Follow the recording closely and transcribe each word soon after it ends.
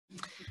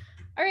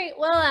All right,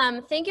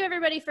 well, thank you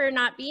everybody for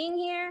not being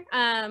here.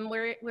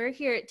 We're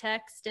here at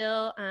Tech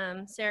still.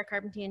 Sarah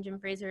Carpenter and Jim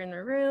Fraser in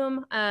the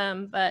room,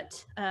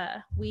 but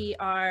we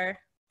are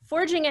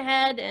forging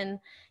ahead and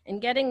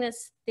getting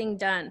this thing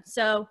done.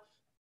 So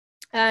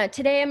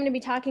today I'm going to be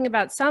talking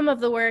about some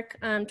of the work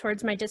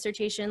towards my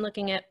dissertation,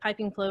 looking at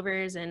piping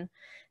plovers and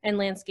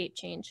landscape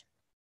change.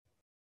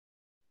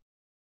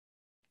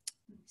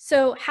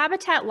 So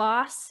habitat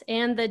loss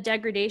and the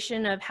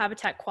degradation of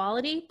habitat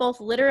quality, both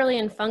literally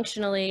and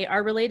functionally,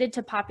 are related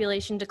to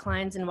population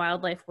declines in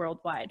wildlife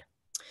worldwide.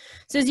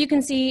 So as you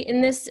can see in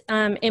this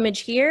image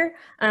here,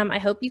 I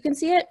hope you can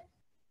see it,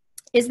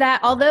 is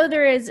that although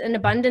there is an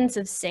abundance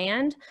of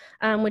sand,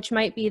 which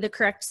might be the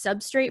correct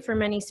substrate for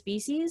many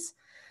species,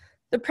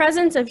 the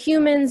presence of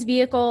humans,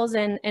 vehicles,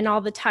 and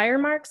all the tire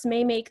marks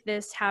may make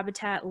this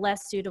habitat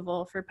less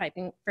suitable for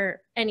piping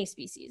for any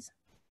species,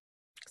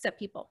 except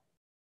people.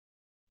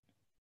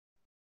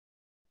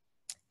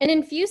 And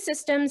in few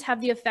systems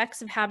have the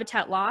effects of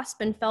habitat loss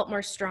been felt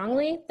more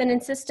strongly than in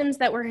systems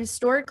that were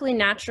historically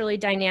naturally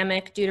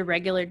dynamic due to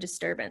regular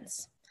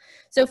disturbance.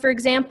 So for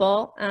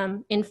example,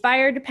 in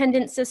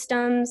fire-dependent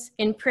systems,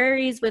 in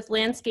prairies with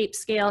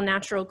landscape-scale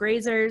natural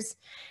grazers,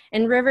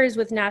 and rivers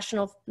with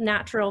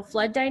natural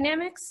flood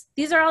dynamics,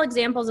 these are all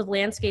examples of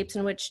landscapes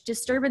in which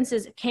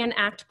disturbances can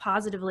act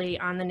positively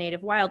on the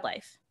native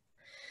wildlife.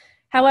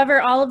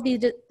 However, all of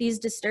these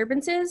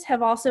disturbances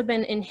have also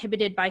been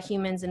inhibited by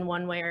humans in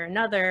one way or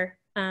another,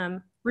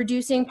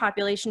 reducing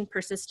population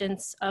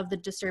persistence of the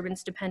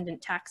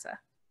disturbance-dependent taxa.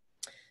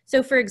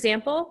 So for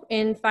example,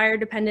 in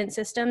fire-dependent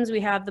systems,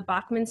 we have the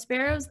Bachman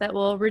sparrows that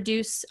will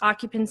reduce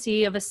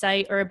occupancy of a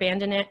site or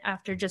abandon it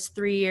after just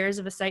 3 years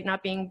of a site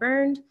not being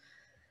burned.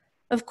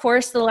 Of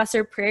course, the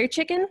lesser prairie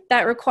chicken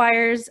that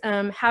requires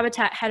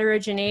habitat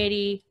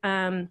heterogeneity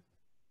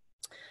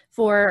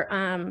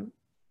for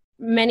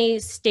many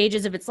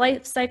stages of its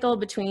life cycle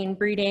between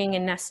breeding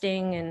and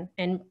nesting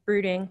and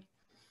brooding.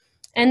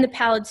 And the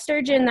pallid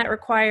sturgeon that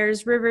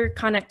requires river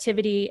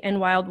connectivity and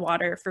wild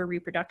water for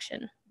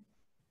reproduction.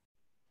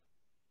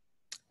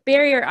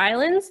 Barrier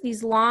islands,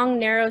 these long,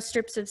 narrow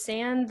strips of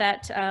sand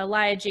that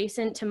lie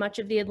adjacent to much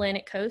of the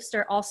Atlantic coast,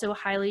 are also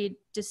highly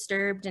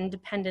disturbed and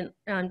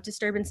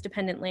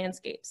disturbance-dependent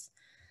landscapes.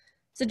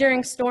 So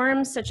during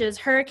storms such as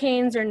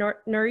hurricanes or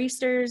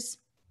nor'easters,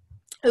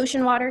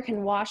 ocean water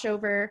can wash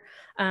over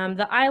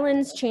the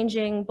islands,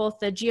 changing both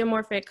the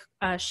geomorphic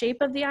shape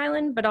of the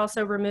island, but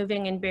also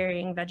removing and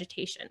burying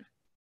vegetation.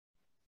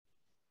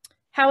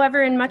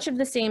 However, in much of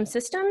the same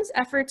systems,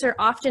 efforts are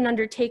often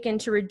undertaken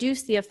to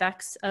reduce the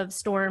effects of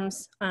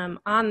storms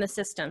on the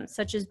system,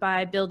 such as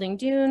by building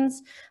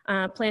dunes,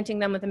 planting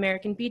them with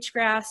American beach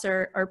grass,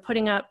 or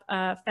putting up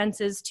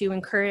fences to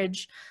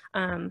encourage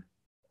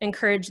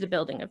the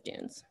building of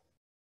dunes.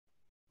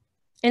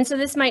 And so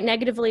this might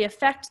negatively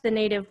affect the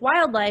native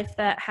wildlife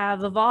that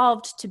have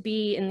evolved to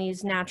be in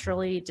these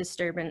naturally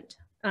disturbed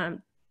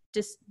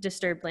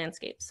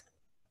landscapes.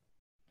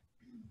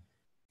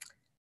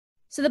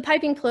 So the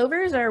piping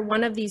plovers are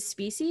one of these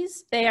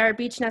species. They are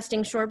beach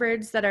nesting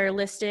shorebirds that are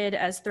listed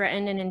as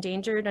threatened and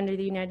endangered under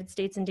the United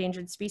States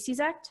Endangered Species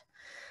Act.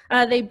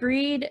 They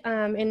breed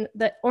in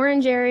the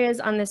orange areas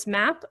on this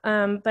map,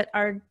 but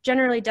are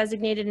generally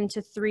designated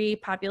into 3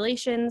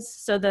 populations.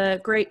 So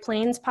the Great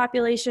Plains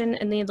population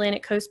and the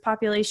Atlantic Coast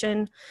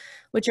population,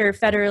 which are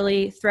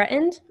federally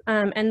threatened,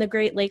 and the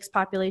Great Lakes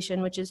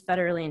population, which is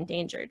federally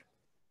endangered.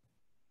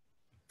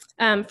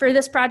 For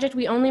this project,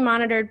 we only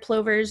monitored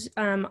plovers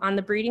on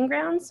the breeding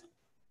grounds.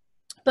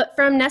 But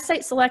from nest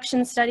site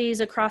selection studies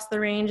across the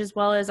range, as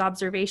well as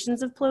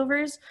observations of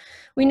plovers,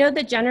 we know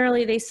that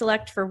generally they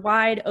select for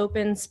wide,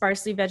 open,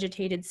 sparsely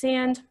vegetated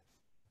sand.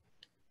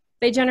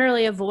 They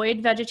generally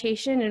avoid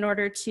vegetation in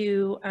order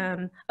to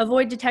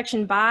avoid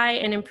detection by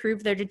and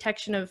improve their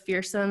detection of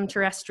fearsome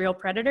terrestrial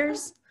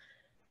predators.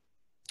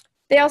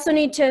 They also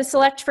need to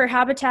select for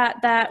habitat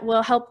that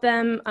will help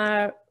them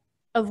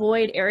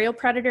avoid aerial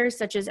predators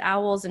such as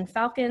owls and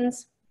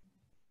falcons.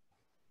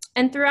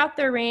 And throughout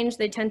their range,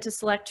 they tend to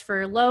select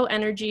for low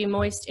energy,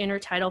 moist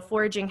intertidal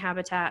foraging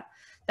habitat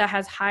that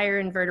has higher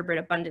invertebrate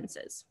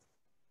abundances.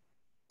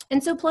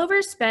 And so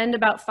plovers spend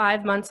about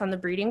 5 months on the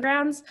breeding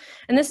grounds,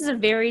 and this is a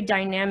very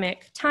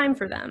dynamic time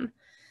for them.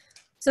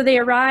 So they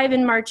arrive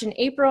in March and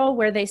April,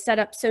 where they set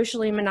up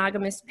socially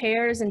monogamous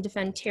pairs and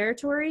defend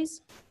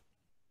territories.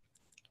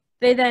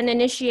 They then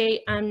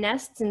initiate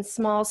nests in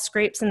small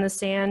scrapes in the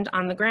sand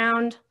on the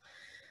ground,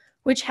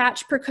 which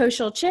hatch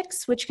precocial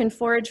chicks, which can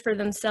forage for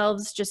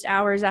themselves just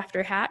hours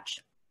after hatch.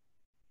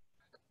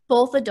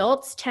 Both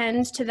adults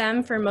tend to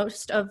them for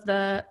most of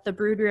the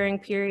brood rearing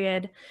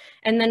period.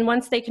 And then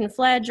once they can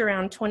fledge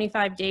around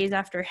 25 days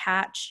after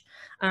hatch,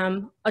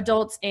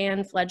 adults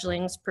and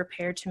fledglings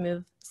prepare to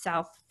move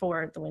south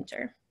for the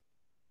winter.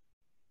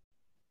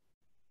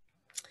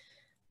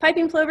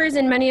 Piping plovers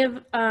in many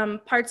of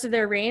parts of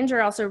their range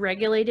are also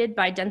regulated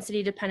by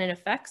density dependent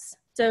effects.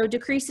 So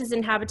decreases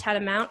in habitat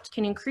amount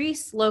can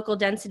increase local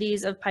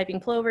densities of piping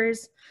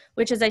plovers,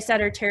 which, as I said,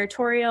 are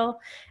territorial,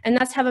 and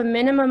thus have a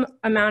minimum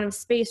amount of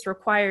space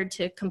required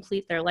to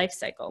complete their life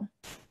cycle.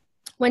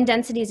 When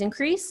densities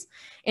increase,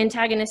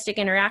 antagonistic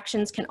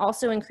interactions can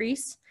also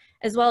increase,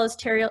 as well as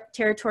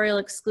territorial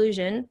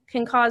exclusion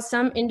can cause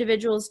some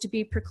individuals to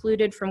be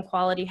precluded from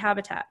quality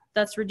habitat,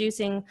 thus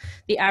reducing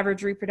the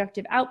average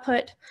reproductive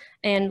output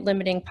and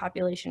limiting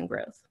population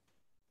growth.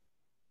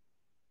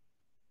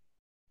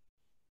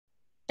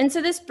 And so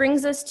this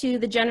brings us to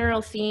the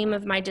general theme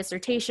of my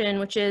dissertation,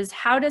 which is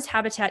how does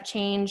habitat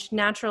change,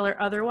 natural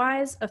or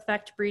otherwise,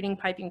 affect breeding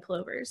piping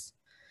plovers?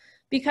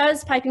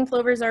 Because piping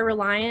plovers are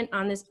reliant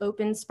on this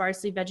open,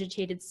 sparsely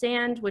vegetated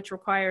sand, which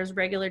requires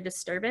regular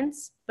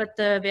disturbance, but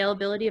the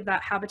availability of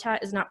that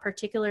habitat is not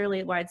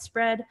particularly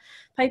widespread,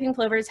 piping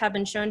plovers have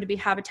been shown to be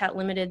habitat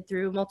limited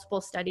through multiple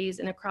studies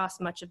and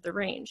across much of the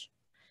range.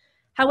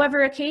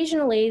 However,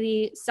 occasionally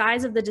the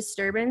size of the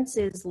disturbance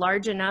is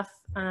large enough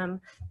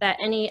that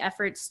any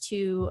efforts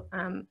to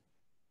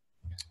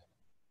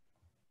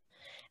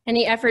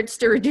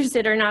reduce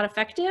it are not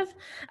effective,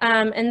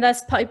 and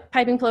thus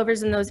piping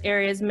plovers in those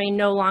areas may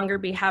no longer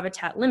be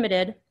habitat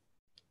limited.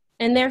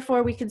 And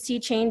therefore, we could see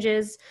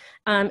changes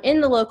in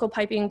the local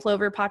piping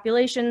plover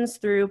populations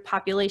through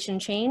population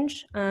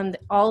change.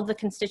 All of the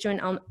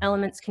constituent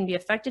elements can be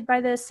affected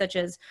by this, such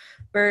as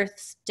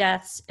births,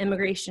 deaths,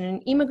 immigration,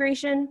 and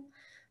emigration.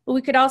 But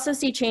we could also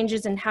see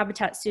changes in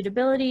habitat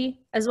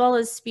suitability, as well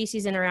as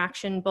species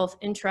interaction, both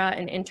intra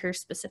and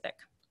interspecific.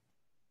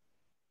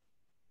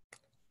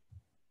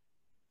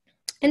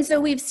 And so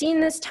we've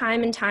seen this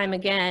time and time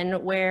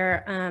again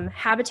where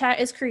habitat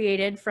is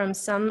created from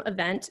some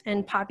event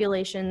and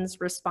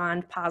populations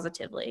respond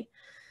positively.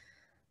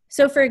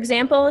 So for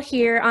example,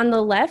 here on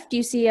the left,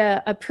 you see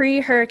a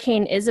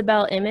pre-Hurricane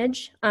Isabel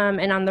image,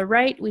 and on the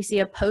right, we see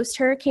a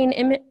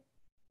post-Hurricane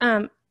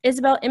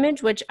Isabel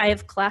image, which I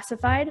have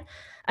classified.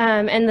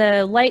 And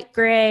the light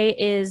gray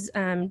is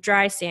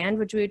dry sand,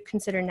 which we would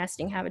consider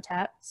nesting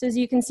habitat. So as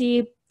you can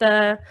see,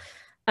 the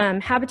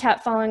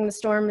habitat following the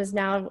storm is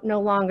now no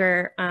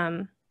longer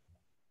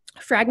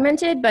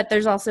fragmented, but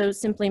there's also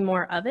simply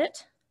more of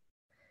it.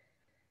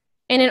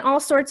 And in all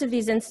sorts of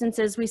these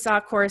instances, we saw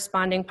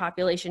corresponding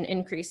population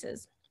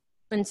increases.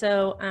 And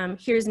so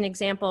here's an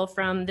example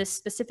from this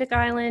specific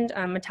island,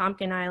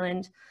 Wetumpka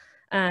Island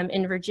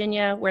in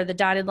Virginia, where the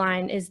dotted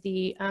line is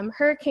the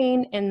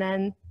hurricane, and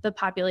then the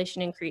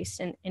population increased,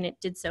 and it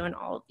did so in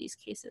all of these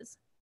cases.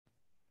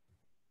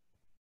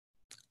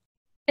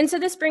 And so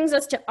this brings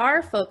us to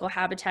our focal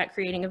habitat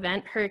creating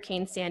event,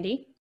 Hurricane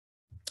Sandy.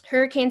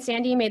 Hurricane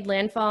Sandy made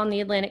landfall on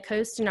the Atlantic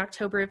coast in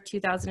October of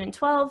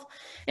 2012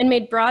 and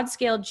made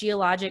broad-scale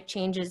geologic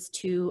changes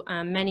to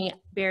many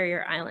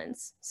barrier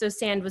islands. So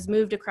sand was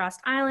moved across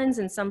islands,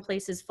 in some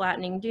places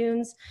flattening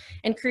dunes,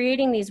 and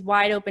creating these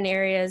wide open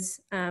areas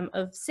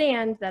of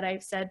sand that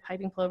I've said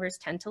piping plovers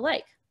tend to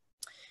like.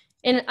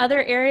 In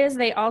other areas,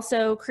 they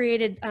also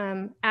created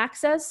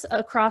access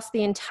across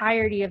the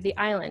entirety of the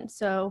island.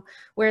 So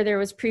where there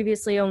was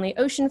previously only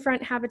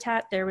oceanfront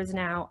habitat, there was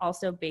now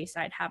also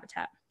bayside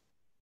habitat,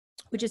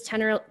 which is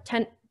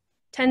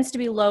tends to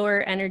be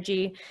lower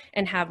energy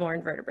and have more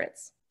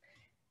invertebrates.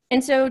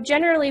 And so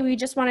generally, we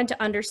just wanted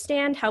to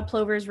understand how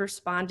plovers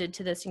responded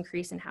to this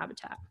increase in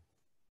habitat.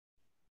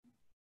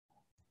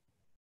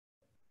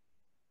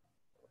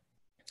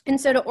 And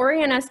so to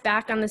orient us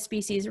back on the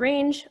species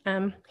range,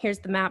 here's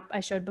the map I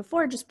showed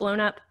before, just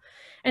blown up.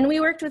 And we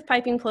worked with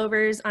piping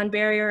plovers on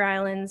barrier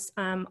islands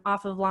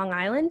off of Long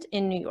Island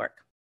in New York.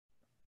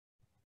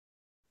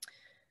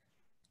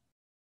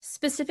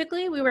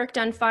 Specifically, we worked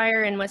on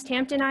fire in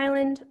Westhampton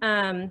Island,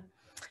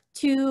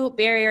 2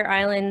 barrier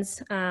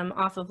islands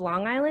off of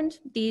Long Island.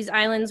 These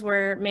islands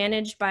were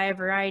managed by a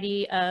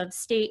variety of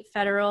state,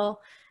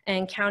 federal,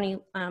 and county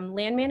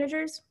land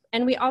managers.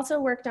 And we also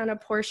worked on a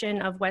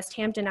portion of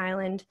Westhampton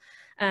Island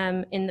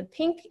in the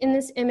pink in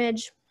this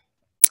image,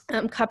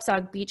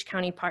 Cupsog Beach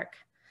County Park.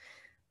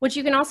 What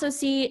you can also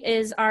see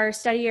is our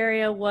study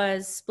area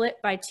was split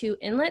by 2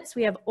 inlets.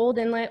 We have Old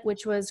Inlet,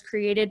 which was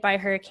created by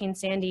Hurricane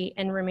Sandy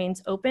and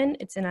remains open.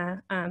 It's in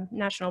a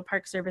National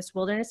Park Service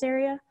wilderness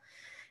area.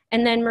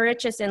 And then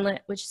Mauritius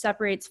Inlet, which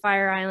separates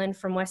Fire Island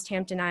from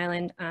Westhampton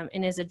Island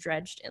and is a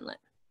dredged inlet.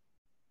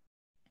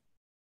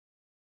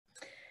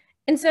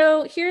 And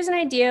so here's an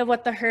idea of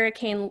what the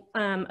hurricane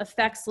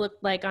effects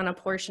looked like on a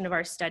portion of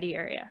our study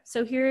area.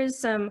 So here's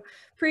some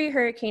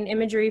pre-hurricane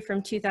imagery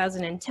from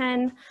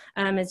 2010.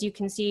 As you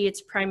can see,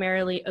 it's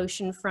primarily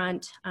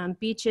oceanfront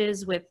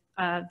beaches with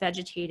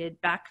vegetated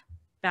back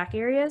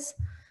areas.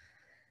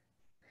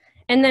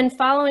 And then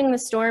following the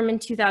storm in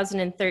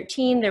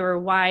 2013, there were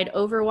wide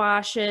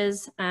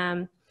overwashes.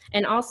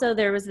 And also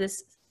there was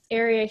this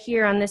area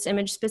here on this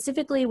image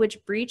specifically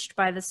which breached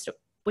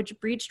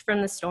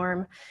from the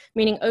storm,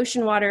 meaning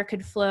ocean water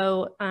could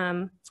flow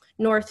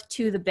north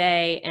to the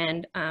bay,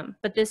 and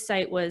but this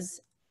site was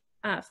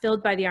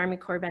filled by the Army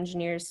Corps of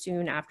Engineers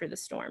soon after the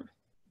storm.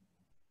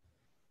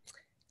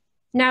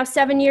 Now,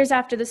 7 years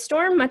after the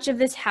storm, much of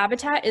this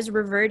habitat is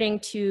reverting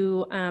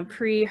to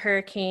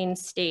pre-hurricane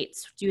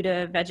states due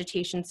to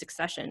vegetation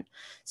succession.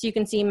 So you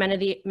can see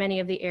many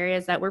of the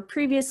areas that were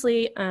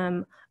previously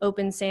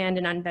open sand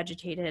and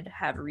unvegetated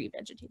have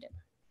revegetated.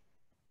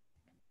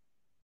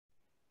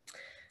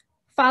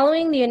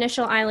 Following the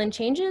initial island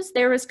changes,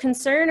 there was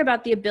concern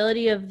about the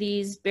ability of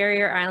these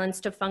barrier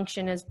islands to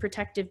function as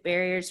protective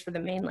barriers for the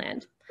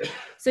mainland.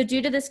 So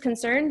due to this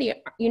concern, the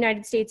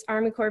United States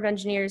Army Corps of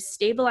Engineers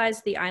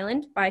stabilized the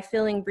island by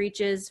filling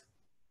breaches,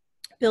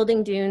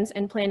 building dunes,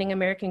 and planting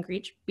American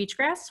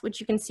beachgrass, which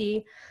you can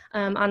see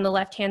on the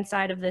left-hand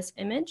side of this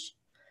image.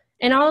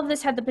 And all of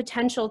this had the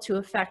potential to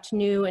affect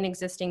new and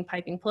existing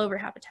piping plover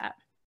habitat.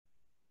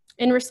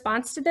 In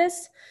response to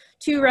this,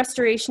 2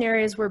 restoration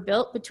areas were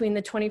built between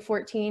the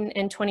 2014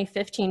 and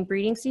 2015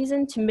 breeding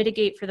season to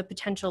mitigate for the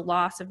potential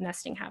loss of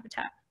nesting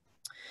habitat.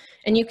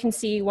 And you can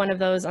see one of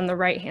those on the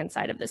right-hand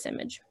side of this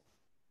image.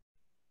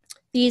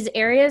 These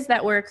areas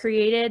that were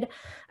created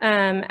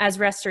as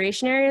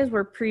restoration areas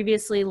were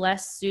previously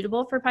less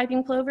suitable for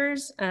piping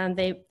plovers.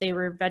 They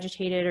were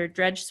vegetated or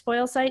dredge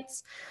spoil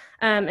sites.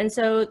 And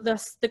so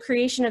the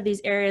creation of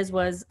these areas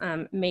was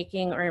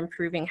making or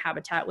improving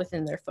habitat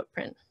within their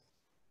footprint.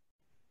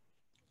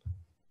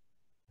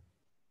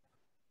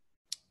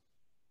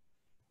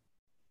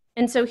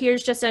 And so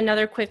here's just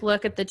another quick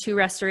look at the 2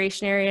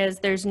 restoration areas.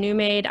 There's New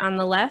Maid on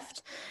the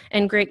left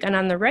and Great Gun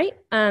on the right.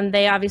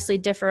 They obviously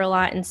differ a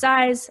lot in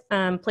size,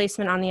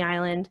 placement on the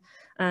island,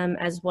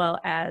 as well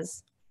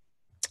as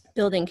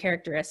building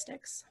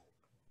characteristics.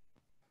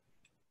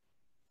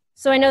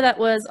 So I know that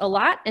was a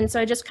lot, and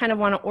so I just kind of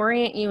want to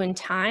orient you in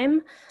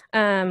time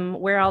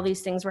where all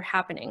these things were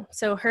happening.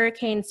 So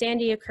Hurricane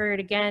Sandy occurred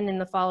again in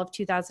the fall of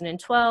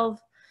 2012.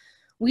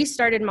 We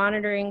started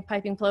monitoring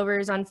piping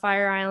plovers on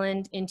Fire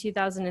Island in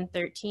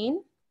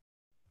 2013.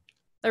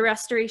 The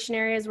restoration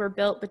areas were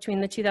built between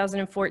the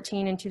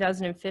 2014 and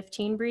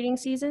 2015 breeding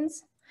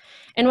seasons.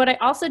 And what I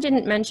also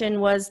didn't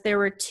mention was there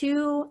were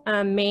 2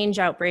 mange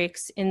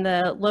outbreaks in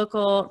the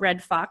local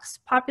red fox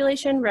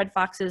population. Red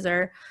foxes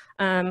are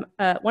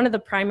one of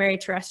the primary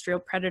terrestrial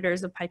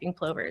predators of piping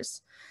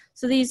plovers.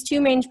 So these 2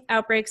 mange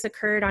outbreaks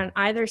occurred on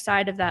either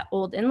side of that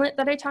old inlet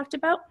that I talked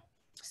about.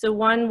 So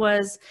one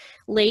was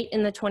late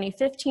in the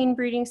 2015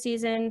 breeding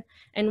season,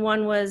 and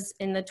one was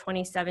in the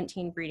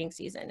 2017 breeding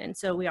season. And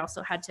so we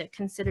also had to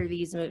consider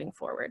these moving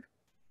forward.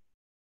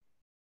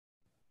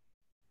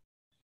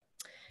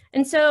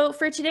 And so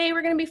for today,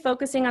 we're going to be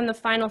focusing on the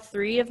final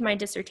 3 of my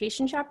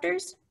dissertation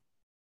chapters.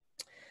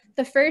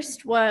 The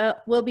first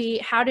will be,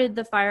 how did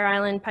the Fire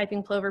Island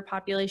piping plover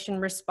population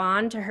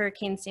respond to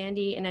Hurricane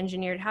Sandy and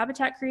engineered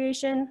habitat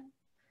creation?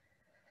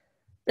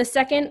 The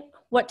second,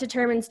 what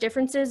determines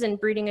differences in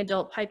breeding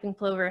adult piping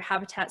plover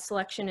habitat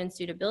selection and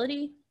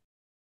suitability?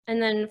 And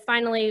then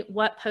finally,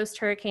 what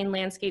post-hurricane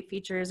landscape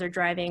features are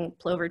driving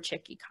plover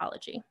chick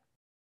ecology?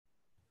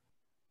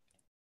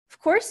 Of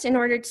course, in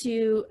order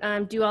to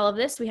do all of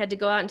this, we had to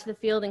go out into the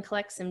field and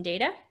collect some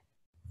data.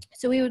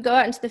 So we would go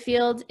out into the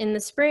field in the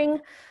spring.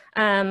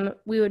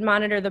 We would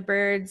monitor the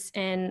birds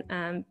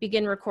and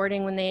begin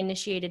recording when they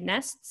initiated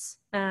nests.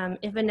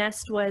 If a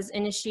nest was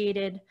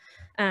initiated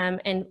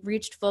and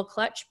reached full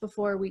clutch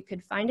before we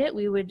could find it,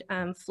 we would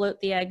float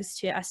the eggs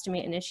to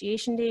estimate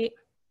initiation date.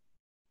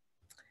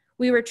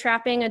 We were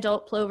trapping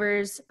adult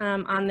plovers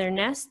on their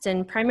nests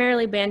and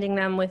primarily banding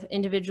them with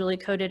individually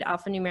coded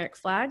alphanumeric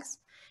flags.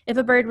 If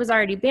a bird was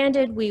already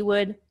banded, we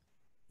would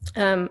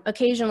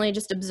occasionally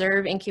just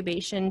observe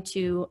incubation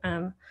to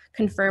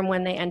confirm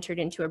when they entered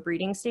into a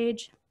breeding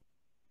stage.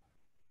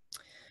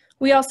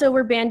 We also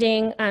were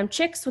banding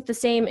chicks with the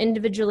same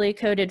individually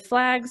coded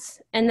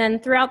flags. And then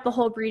throughout the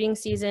whole breeding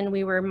season,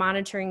 we were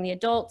monitoring the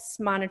adults,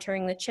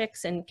 monitoring the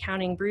chicks and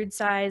counting brood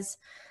size,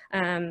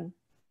 and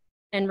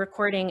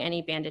recording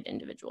any banded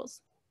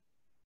individuals.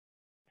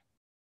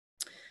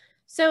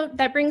 So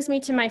that brings me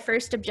to my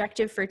first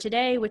objective for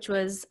today, which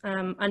was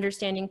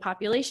understanding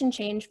population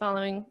change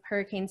following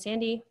Hurricane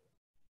Sandy.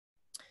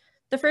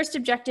 The first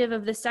objective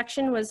of this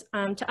section was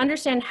to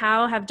understand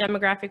how have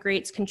demographic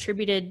rates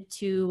contributed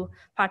to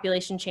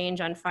population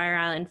change on Fire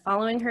Island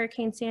following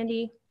Hurricane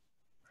Sandy.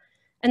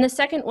 And the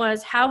second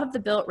was, how have the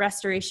built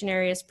restoration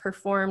areas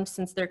performed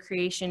since their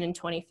creation in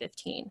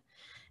 2015?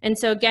 And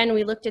so again,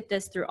 we looked at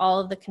this through all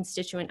of the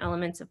constituent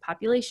elements of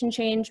population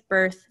change: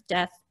 birth,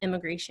 death,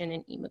 immigration,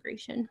 and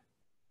emigration.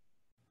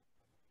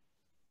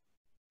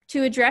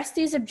 To address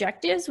these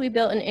objectives, we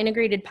built an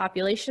integrated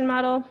population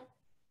model,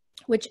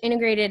 which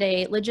integrated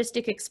a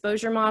logistic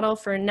exposure model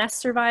for nest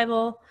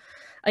survival,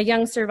 a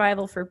young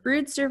survival model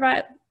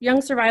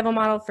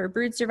for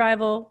brood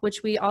survival,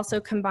 which we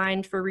also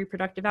combined for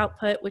reproductive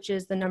output, which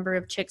is the number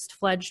of chicks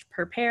fledged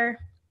per pair.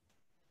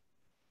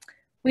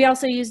 We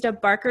also used a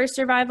Barker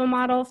survival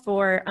model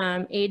for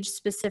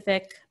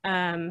age-specific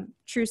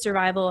true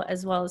survival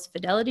as well as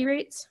fidelity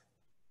rates.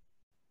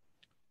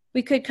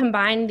 We could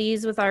combine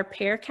these with our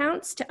pair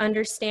counts to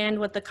understand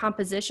what the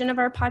composition of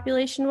our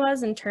population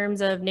was in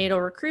terms of natal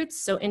recruits,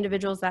 so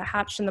individuals that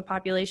hatched in the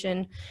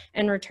population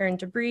and returned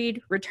to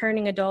breed,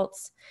 returning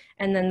adults,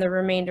 and then the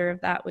remainder of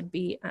that would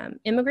be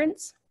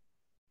immigrants.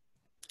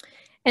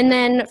 And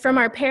then from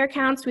our pair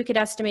counts, we could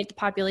estimate the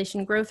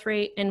population growth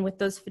rate, and with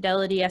those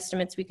fidelity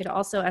estimates, we could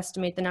also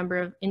estimate the number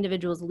of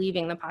individuals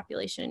leaving the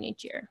population in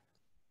each year.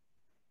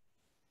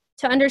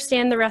 To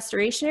understand the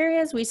restoration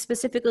areas, we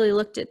specifically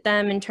looked at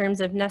them in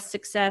terms of nest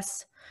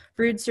success,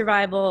 brood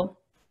survival,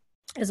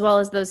 as well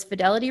as those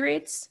fidelity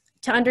rates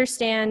to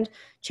understand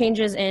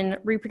changes in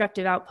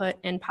reproductive output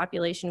and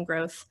population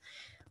growth,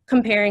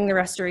 comparing the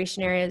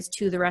restoration areas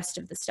to the rest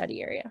of the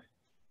study area.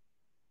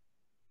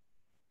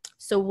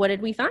 So what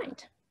did we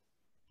find?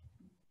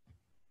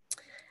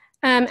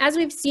 As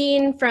we've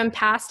seen from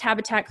past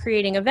habitat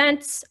creating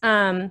events,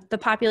 the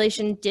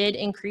population did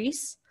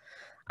increase.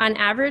 On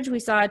average, we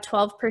saw a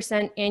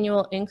 12%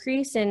 annual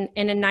increase and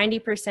a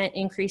 90%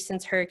 increase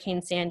since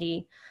Hurricane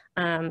Sandy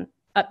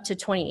up to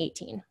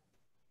 2018.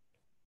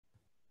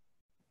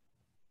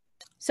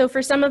 So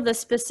for some of the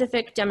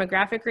specific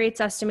demographic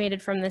rates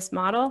estimated from this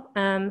model,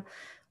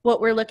 what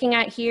we're looking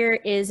at here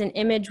is an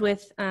image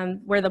with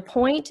where the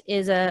point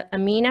is a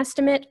mean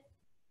estimate,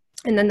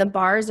 and then the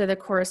bars are the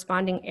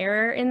corresponding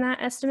error in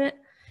that estimate.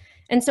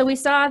 And so we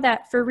saw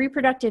that for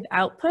reproductive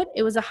output,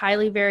 it was a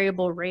highly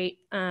variable rate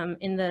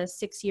in the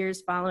 6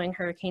 years following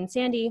Hurricane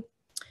Sandy.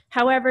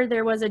 However,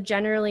 there was a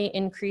generally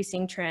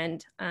increasing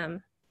trend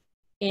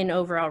in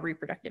overall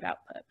reproductive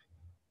output.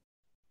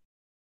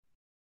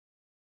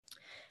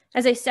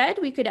 As I said,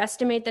 we could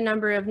estimate the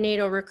number of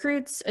natal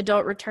recruits,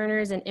 adult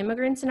returners, and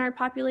immigrants in our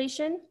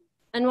population.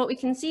 And what we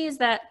can see is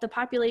that the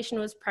population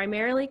was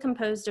primarily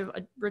composed of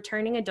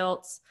returning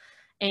adults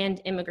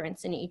and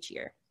immigrants in each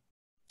year,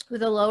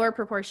 with a lower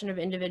proportion of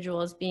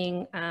individuals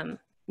being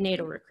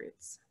natal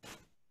recruits.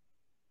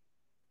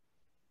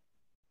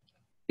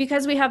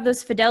 Because we have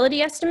those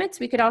fidelity estimates,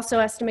 we could also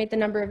estimate the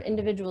number of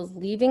individuals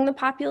leaving the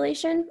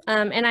population.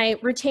 And I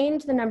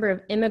retained the number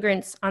of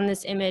immigrants on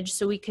this image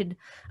so we could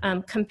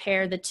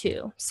compare the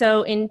two.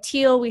 So in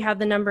teal, we have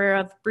the number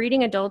of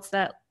breeding adults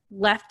that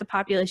left the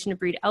population to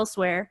breed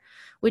elsewhere,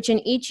 which in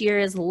each year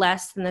is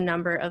less than the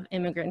number of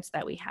immigrants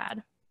that we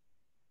had.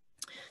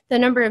 The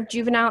number of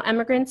juvenile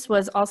immigrants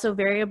was also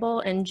variable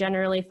and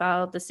generally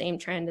followed the same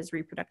trend as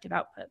reproductive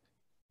output.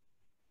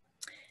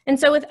 And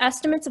so with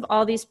estimates of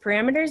all these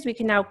parameters, we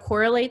can now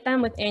correlate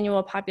them with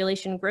annual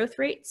population growth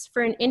rates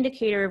for an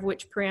indicator of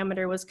which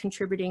parameter was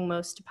contributing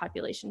most to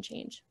population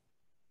change.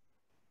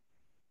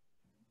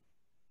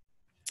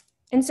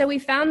 And so we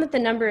found that the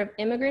number of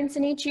immigrants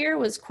in each year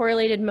was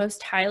correlated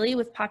most highly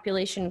with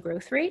population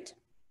growth rate.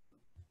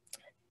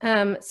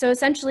 So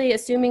essentially,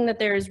 assuming that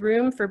there is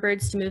room for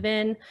birds to move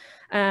in,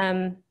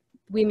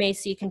 we may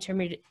see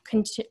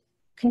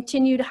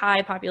continued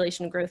high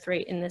population growth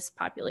rate in this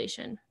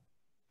population.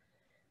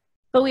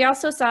 But we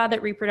also saw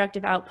that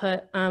reproductive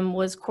output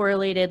was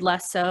correlated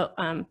less so,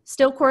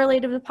 still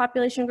correlated with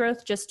population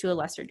growth, just to a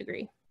lesser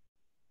degree.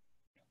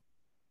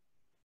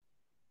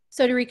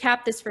 So to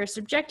recap this first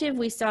objective,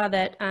 we saw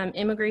that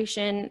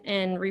immigration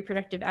and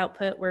reproductive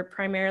output were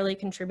primarily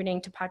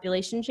contributing to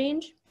population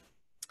change.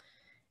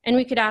 And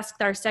we could ask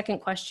our second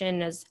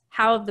question as,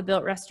 how have the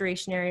built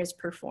restoration areas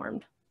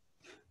performed?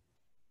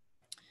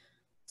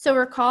 So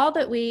recall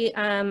that we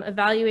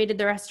evaluated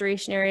the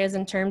restoration areas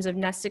in terms of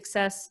nest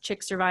success,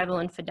 chick survival,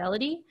 and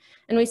fidelity.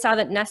 And we saw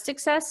that nest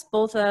success,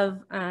 both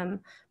of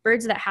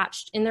birds that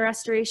hatched in the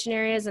restoration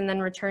areas and then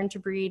returned to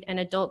breed, and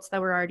adults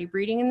that were already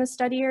breeding in the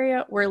study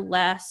area, were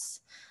less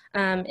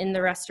in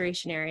the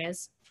restoration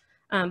areas.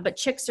 But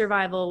chick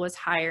survival was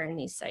higher in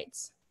these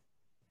sites.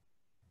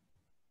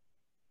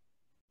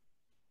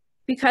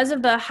 Because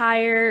of the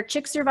higher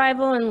chick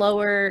survival and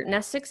lower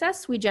nest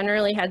success, we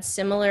generally had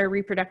similar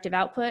reproductive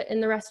output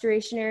in the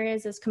restoration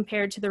areas as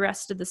compared to the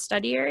rest of the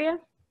study area.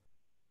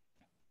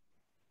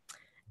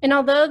 And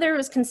although there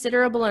was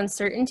considerable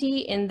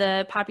uncertainty in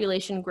the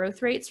population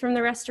growth rates from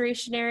the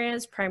restoration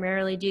areas,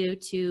 primarily due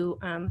to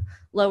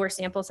lower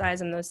sample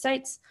size in those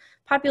sites,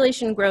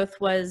 population growth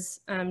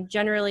was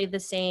generally the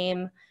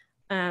same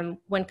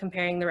when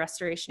comparing the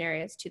restoration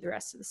areas to the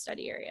rest of the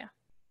study area.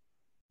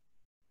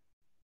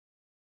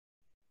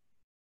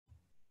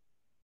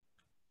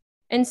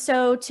 And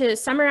so to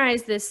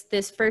summarize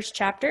this first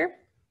chapter,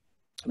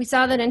 we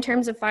saw that in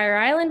terms of Fire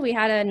Island, we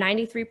had a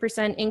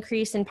 93%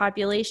 increase in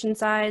population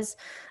size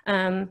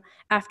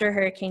after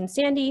Hurricane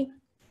Sandy,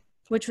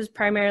 which was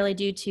primarily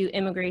due to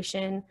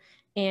immigration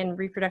and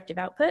reproductive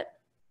output.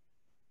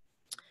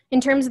 In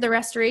terms of the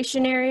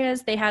restoration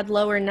areas, they had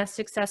lower nest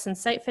success and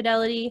site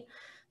fidelity,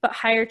 but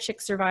higher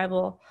chick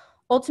survival,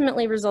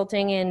 ultimately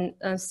resulting in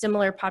a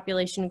similar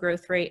population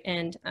growth rate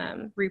and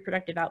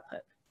reproductive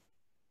output.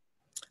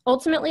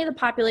 Ultimately, the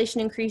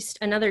population increased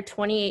another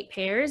 28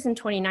 pairs in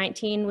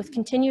 2019 with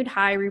continued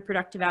high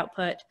reproductive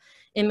output,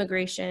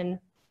 immigration,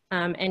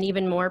 and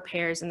even more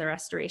pairs in the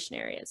restoration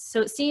areas.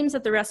 So it seems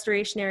that the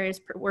restoration areas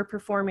were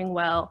performing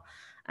well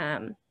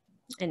and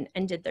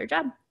did their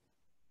job.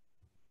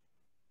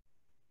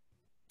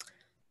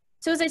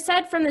 So as I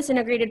said, from this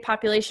integrated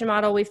population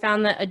model, we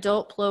found that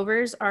adult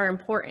plovers are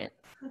important.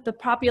 The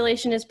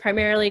population is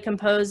primarily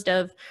composed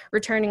of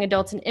returning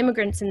adults and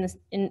immigrants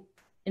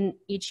in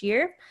each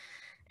year.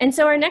 And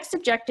so our next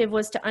objective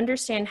was to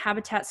understand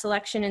habitat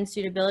selection and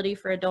suitability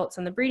for adults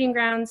on the breeding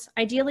grounds,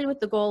 ideally with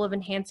the goal of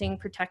enhancing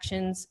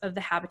protections of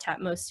the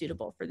habitat most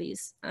suitable for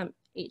these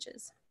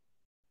ages.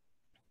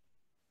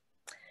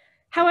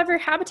 However,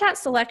 habitat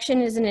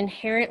selection is an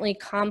inherently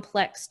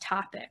complex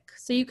topic.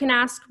 So you can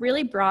ask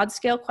really broad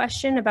scale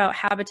questions about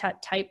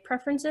habitat type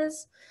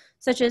preferences,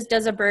 such as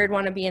does a bird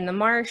want to be in the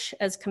marsh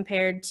as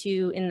compared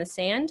to in the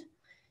sand?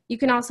 You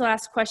can also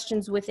ask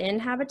questions within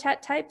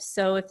habitat types.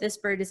 So if this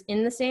bird is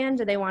in the sand,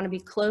 do they want to be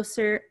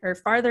closer or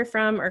farther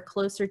from or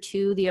closer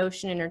to the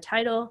ocean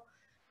intertidal?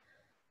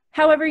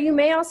 However, you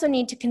may also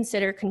need to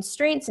consider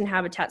constraints in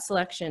habitat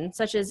selection,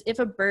 such as if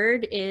a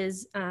bird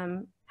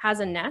has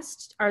a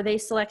nest, are they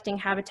selecting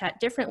habitat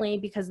differently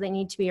because they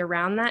need to be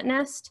around that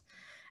nest,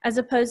 as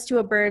opposed to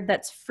a bird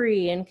that's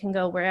free and can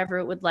go wherever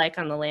it would like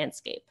on the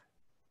landscape?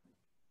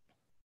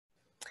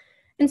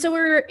 And so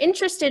we're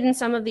interested in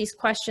some of these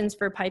questions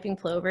for piping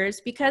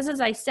plovers because,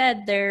 as I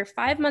said, their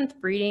 5-month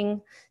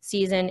breeding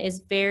season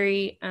is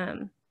very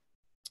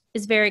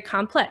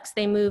complex.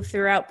 They move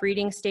throughout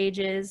breeding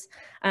stages.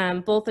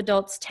 Both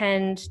adults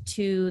tend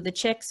to the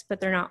chicks, but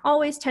they're not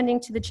always tending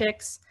to the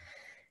chicks.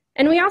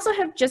 And we also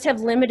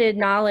have limited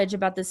knowledge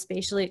about the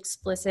spatially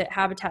explicit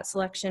habitat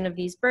selection of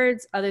these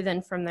birds other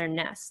than from their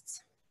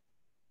nests.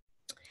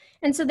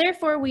 And so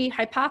therefore we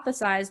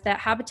hypothesized that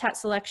habitat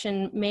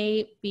selection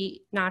may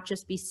not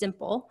just be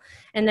simple,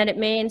 and that it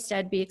may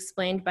instead be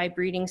explained by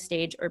breeding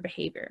stage or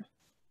behavior.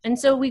 And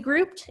so we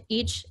grouped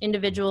each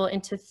individual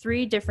into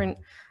 3 different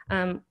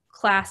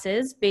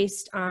classes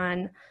based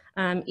on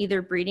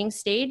either breeding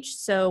stage.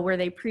 So were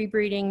they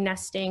pre-breeding,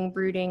 nesting,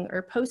 brooding,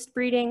 or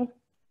post-breeding?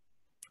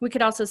 We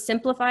could also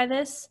simplify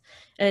this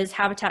as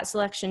habitat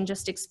selection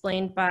just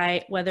explained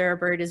by whether a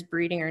bird is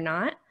breeding or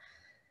not.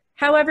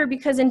 However,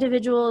 because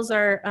individuals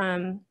are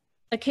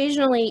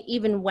occasionally,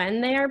 even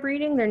when they are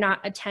breeding, they're not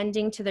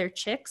attending to their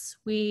chicks,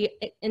 we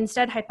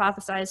instead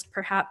hypothesized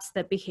perhaps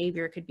that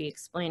behavior could be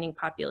explaining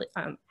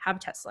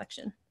habitat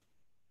selection.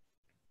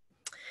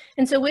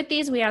 And so with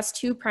these, we asked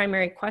 2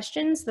 primary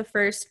questions. The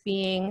first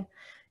being,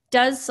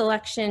 does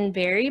selection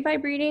vary by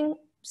breeding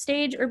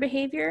stage or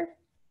behavior?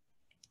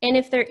 And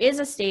if there is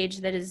a stage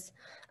that is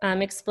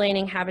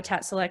explaining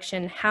habitat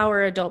selection, how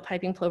are adult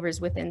piping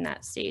plovers within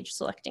that stage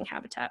selecting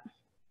habitat?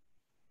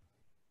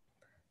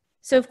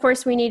 So of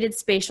course we needed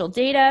spatial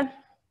data.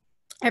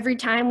 Every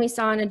time we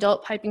saw an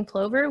adult piping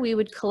plover, we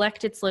would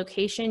collect its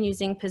location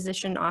using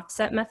position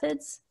offset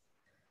methods.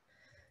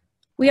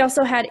 We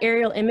also had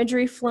aerial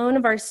imagery flown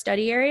of our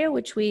study area,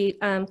 which we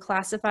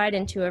classified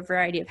into a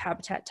variety of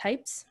habitat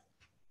types,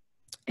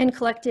 and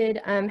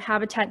collected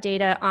habitat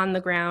data on the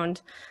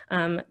ground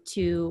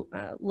to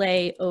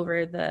lay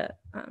over the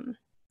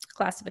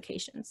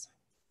classifications.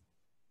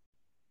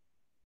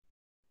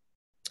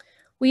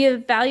 We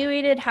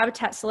evaluated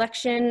habitat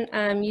selection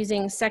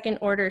using second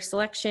order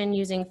selection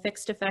using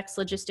fixed effects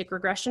logistic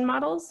regression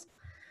models.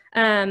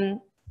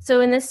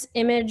 So in this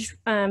image,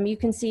 you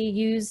can see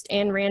used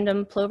and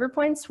random plover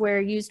points,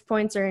 where used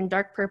points are in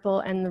dark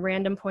purple and the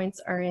random points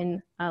are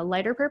in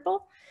lighter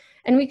purple.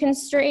 And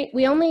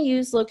we only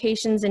use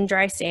locations in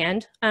dry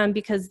sand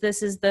because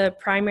this is the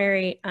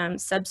primary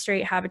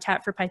substrate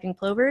habitat for piping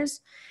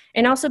plovers,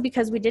 and also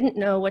because we didn't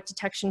know what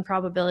detection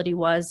probability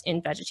was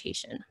in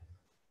vegetation.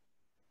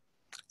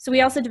 So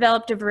we also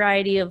developed a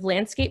variety of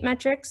landscape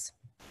metrics.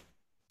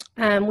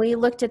 We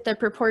looked at the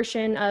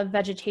proportion of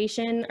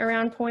vegetation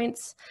around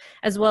points,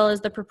 as well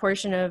as the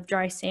proportion of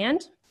dry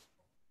sand.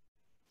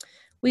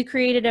 We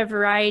created a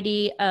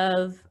variety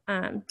of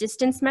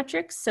distance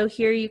metrics. So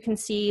here you can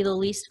see the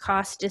least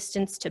cost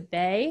distance to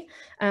bay,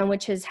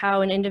 which is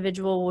how an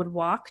individual would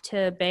walk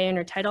to bay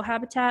intertidal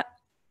habitat.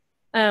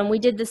 We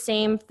did the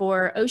same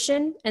for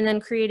ocean, and then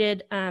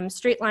created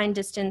straight line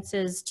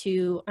distances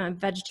to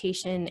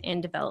vegetation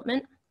and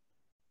development.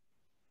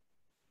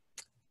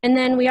 And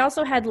then we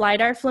also had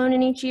LiDAR flown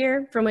in each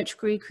year, from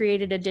which we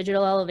created a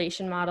digital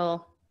elevation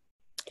model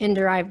and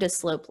derived a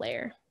slope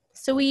layer.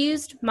 So we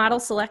used model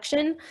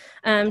selection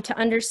to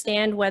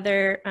understand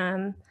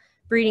whether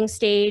breeding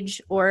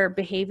stage or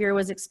behavior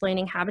was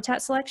explaining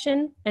habitat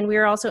selection. And we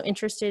were also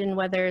interested in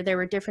whether there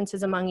were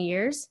differences among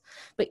years,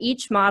 but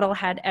each model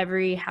had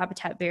every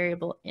habitat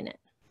variable in it.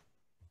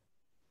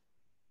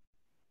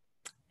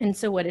 And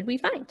so what did we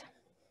find?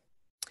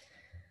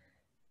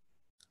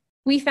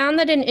 We found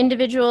that an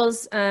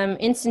individual's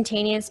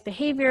instantaneous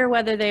behavior,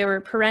 whether they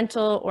were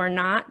parental or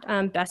not,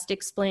 best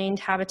explained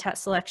habitat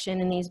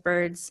selection in these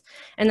birds,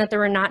 and that there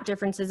were not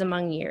differences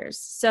among years.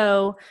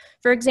 So,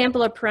 for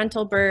example, a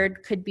parental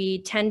bird could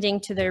be tending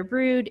to their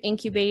brood,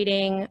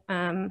 incubating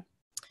a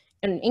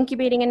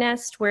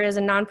nest, whereas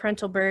a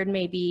non-parental bird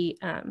may be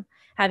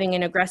having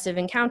an aggressive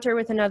encounter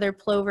with another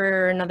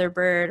plover or another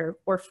bird,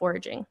 or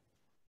foraging.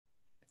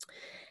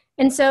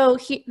 And so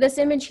this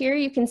image here,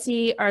 you can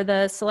see are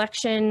the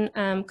selection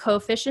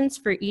coefficients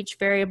for each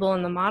variable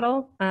in the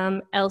model.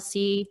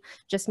 LC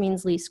just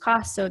means least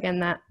cost. So again,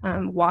 that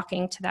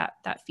walking to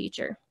that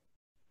feature.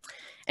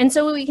 And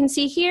so what we can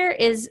see here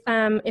is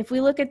if we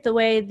look at the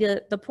way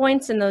the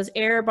points in those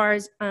error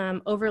bars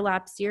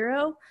overlap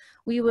 0,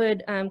 we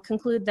would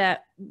conclude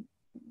that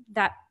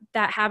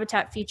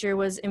habitat feature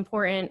was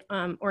important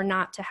or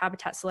not to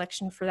habitat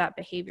selection for that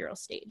behavioral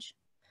stage.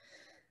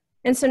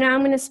 And so now I'm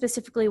going to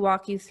specifically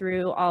walk you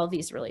through all of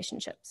these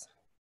relationships.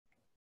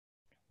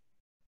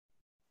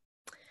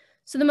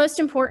 So the most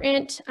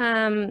important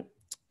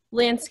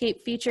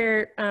landscape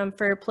feature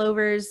for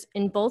plovers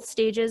in both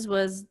stages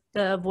was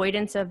the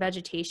avoidance of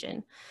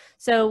vegetation.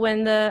 So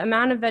when the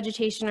amount of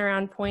vegetation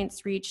around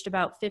points reached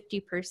about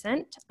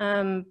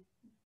 50%,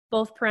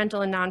 both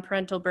parental and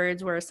non-parental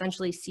birds were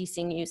essentially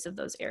ceasing use of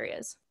those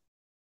areas.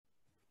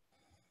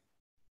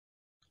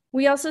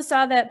 We also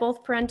saw that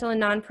both parental and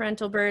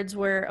non-parental birds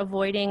were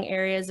avoiding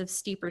areas of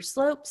steeper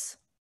slopes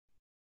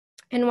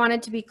and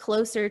wanted to be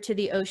closer to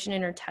the ocean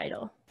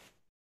intertidal.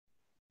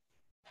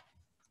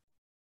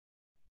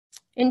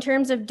 In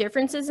terms of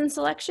differences in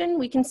selection,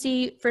 we can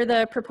see for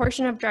the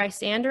proportion of dry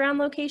sand around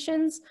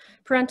locations,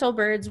 parental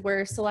birds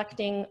were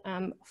selecting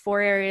for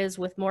areas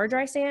with more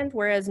dry sand,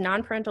 whereas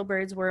non-parental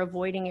birds were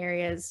avoiding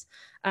areas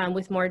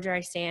with more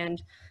dry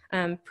sand.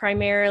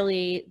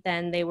 Primarily,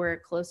 then they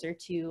were closer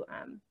to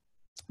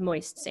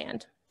moist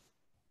sand.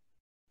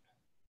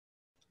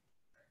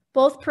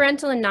 Both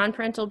parental and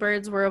non-parental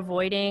birds were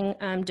avoiding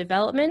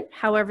development.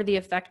 However, the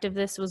effect of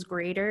this was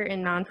greater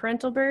in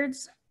non-parental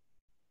birds.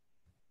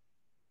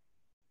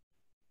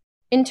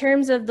 In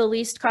terms of the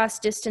least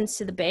cost distance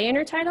to the bay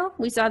intertidal,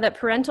 we saw that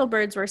parental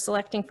birds were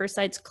selecting for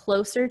sites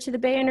closer to the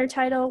bay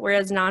intertidal,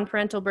 whereas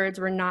non-parental birds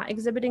were not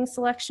exhibiting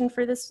selection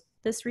for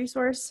this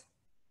resource.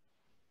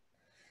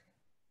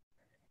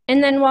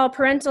 And then while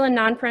parental and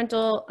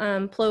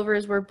non-parental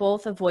plovers were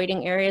both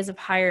avoiding areas of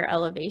higher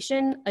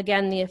elevation,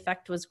 again, the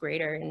effect was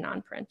greater in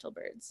non-parental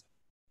birds.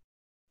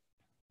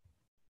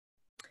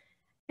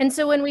 And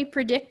so when we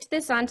predict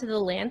this onto the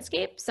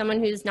landscape,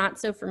 someone who's not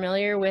so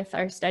familiar with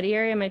our study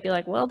area might be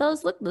like, well,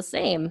 those look the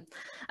same.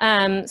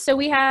 So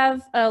we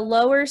have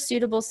lower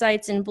suitable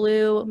sites in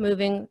blue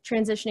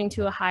transitioning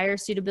to a higher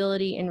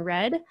suitability in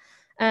red.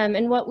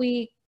 And what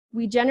we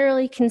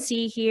generally can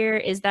see here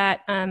is that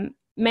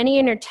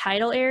many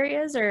intertidal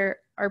areas are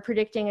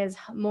predicting as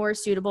more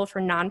suitable for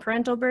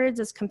non-parental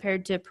birds as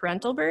compared to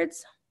parental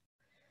birds.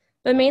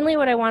 But mainly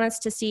what I want us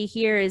to see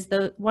here is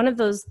that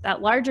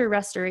larger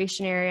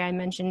restoration area I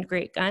mentioned,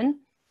 Great Gun,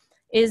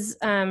 is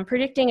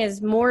predicting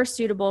as more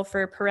suitable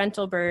for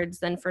parental birds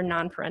than for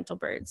non-parental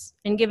birds.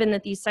 And given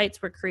that these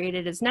sites were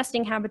created as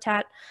nesting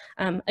habitat,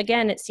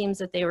 again, it seems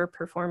that they were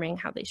performing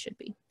how they should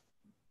be.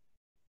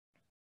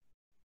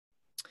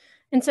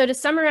 And so to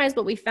summarize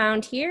what we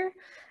found here,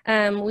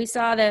 we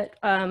saw that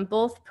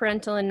both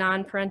parental and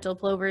non-parental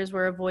plovers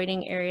were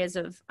avoiding areas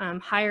of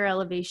higher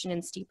elevation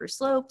and steeper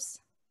slopes.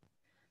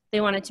 They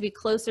wanted to be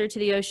closer to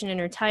the ocean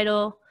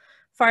intertidal,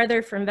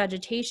 farther from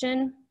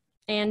vegetation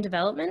and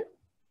development.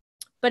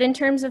 But in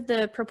terms of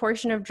the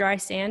proportion of dry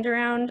sand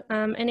around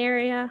an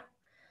area,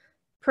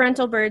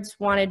 parental birds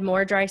wanted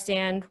more dry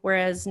sand,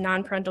 whereas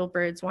non-parental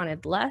birds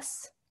wanted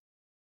less.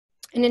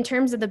 And in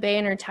terms of the bay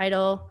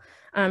intertidal,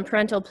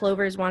 parental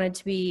plovers wanted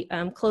to be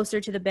closer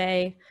to the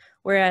bay,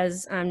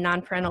 whereas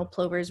non-parental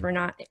plovers were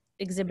not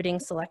exhibiting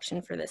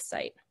selection for this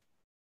site.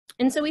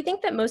 And so we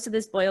think that most of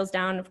this boils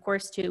down, of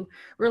course, to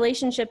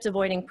relationships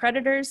avoiding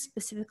predators,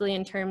 specifically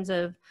in terms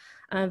of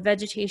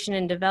vegetation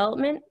and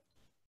development,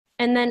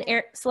 and then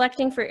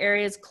selecting for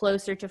areas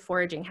closer to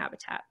foraging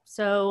habitat.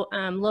 So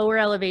lower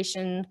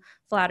elevation,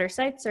 flatter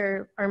sites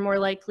are more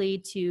likely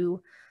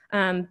to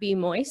be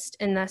moist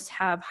and thus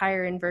have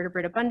higher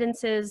invertebrate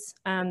abundances.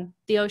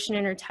 The ocean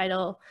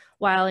intertidal,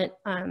 while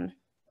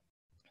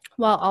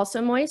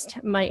also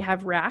moist, might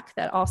have rack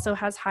that also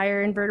has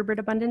higher invertebrate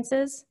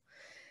abundances.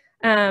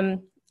 And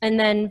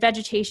then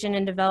vegetation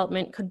and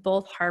development could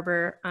both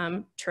harbor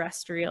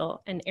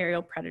terrestrial and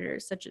aerial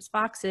predators such as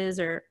foxes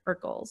or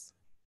gulls.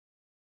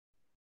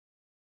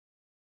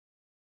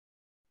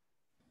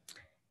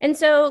 And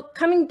so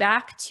coming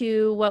back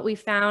to what we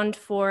found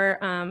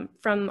from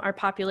our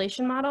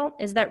population model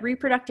is that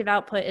reproductive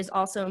output is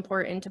also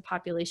important to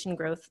population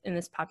growth in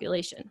this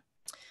population.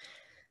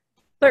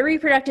 But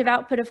reproductive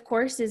output, of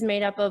course, is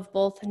made up of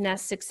both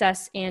nest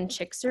success and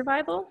chick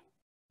survival.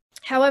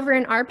 However,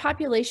 in our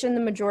population,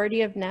 the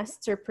majority of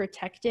nests are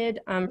protected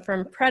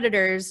from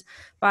predators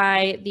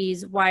by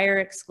these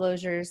wire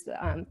exclosures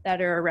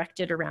that are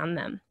erected around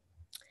them.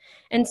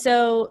 And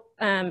so,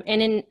 and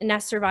in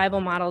nest survival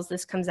models,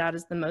 this comes out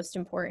as the most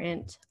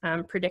important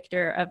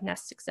predictor of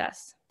nest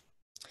success.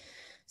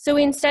 So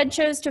we instead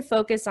chose to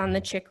focus on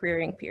the chick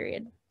rearing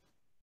period.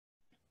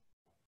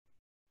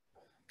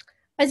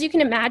 As you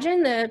can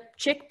imagine, the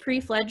chick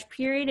pre-fledge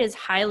period is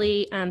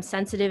highly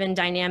sensitive and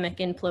dynamic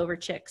in plover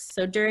chicks.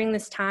 So during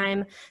this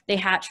time, they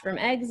hatch from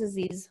eggs as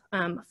these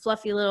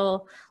fluffy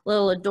little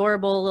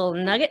adorable little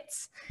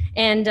nuggets.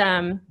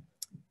 And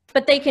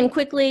But they can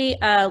quickly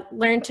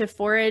learn to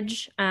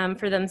forage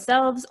for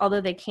themselves,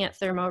 although they can't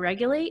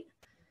thermoregulate.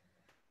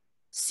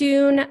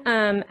 Soon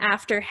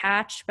after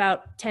hatch,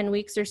 about 10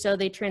 weeks or so,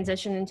 they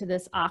transition into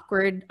this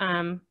awkward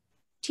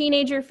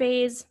teenager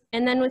phase.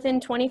 And then within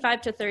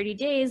 25 to 30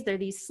 days, they're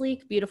these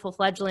sleek, beautiful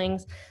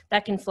fledglings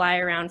that can fly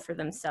around for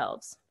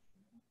themselves.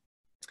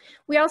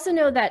 We also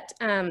know that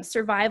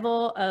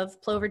survival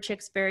of plover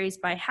chicks varies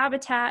by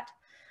habitat.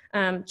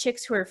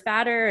 Chicks who are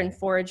fatter and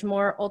forage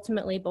more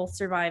ultimately both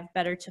survive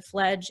better to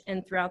fledge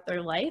and throughout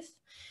their life.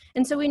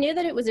 And so we knew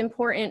that it was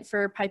important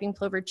for piping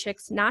plover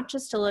chicks not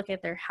just to look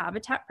at their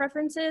habitat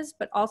preferences,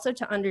 but also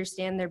to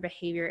understand their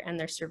behavior and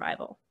their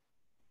survival.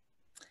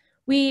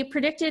 We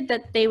predicted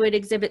that they would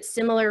exhibit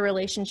similar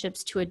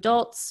relationships to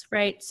adults,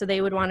 right? So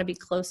they would want to be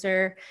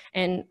closer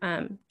and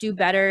do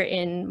better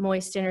in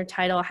moist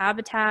intertidal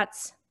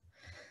habitats.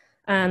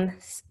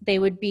 They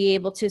would be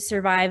able to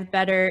survive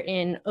better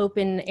in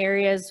open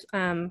areas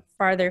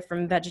farther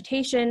from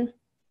vegetation,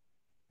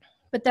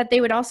 but that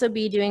they would also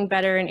be doing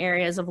better in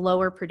areas of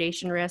lower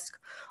predation risk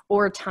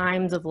or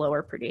times of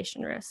lower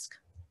predation risk.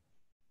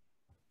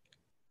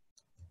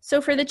 So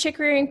for the chick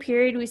rearing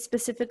period, we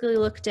specifically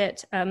looked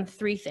at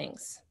 3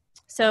 things.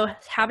 So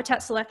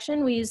habitat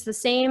selection, we used the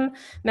same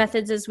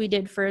methods as we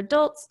did for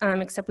adults,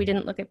 except we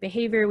didn't look at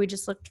behavior, we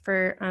just looked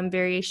for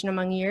variation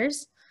among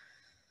years.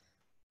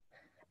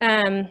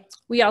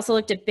 We also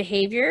looked at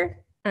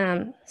behavior.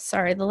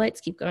 Sorry, the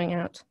lights keep going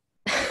out.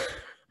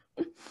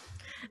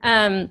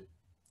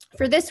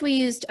 For this, we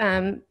used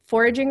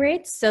foraging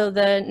rates, so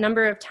the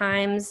number of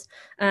times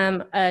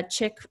a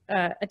chick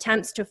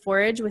attempts to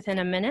forage within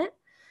a minute.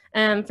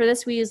 For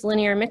this, we used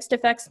linear mixed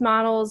effects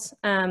models,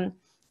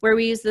 where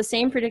we use the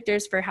same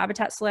predictors for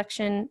habitat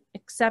selection,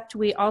 except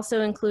we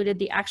also included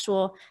the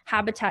actual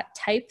habitat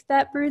type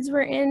that broods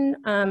were in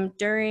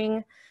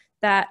during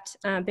that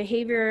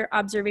behavior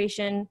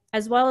observation,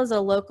 as well as a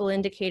local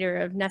indicator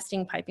of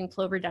nesting piping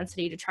plover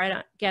density to try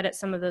to get at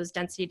some of those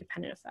density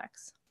dependent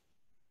effects.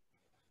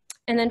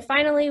 And then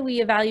finally, we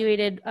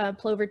evaluated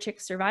plover chick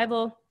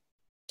survival.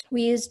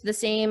 We used the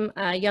same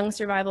young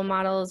survival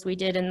model as we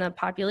did in the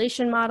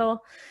population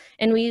model.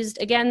 And we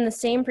used, again, the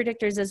same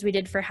predictors as we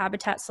did for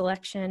habitat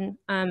selection,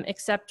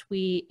 except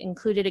we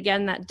included,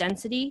 again, that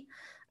density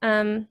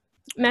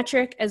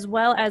metric, as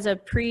well as a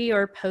pre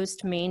or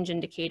post mange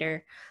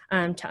indicator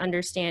to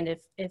understand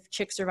if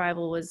chick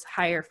survival was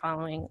higher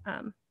following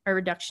a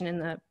reduction in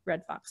the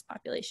red fox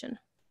population.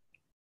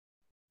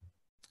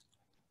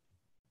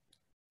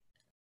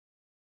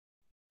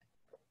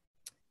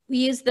 We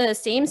used the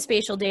same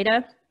spatial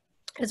data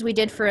as we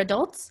did for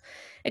adults,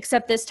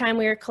 except this time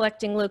we were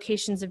collecting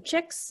locations of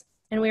chicks,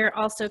 and we were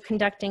also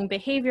conducting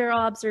behavioral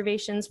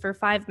observations for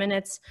 5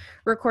 minutes,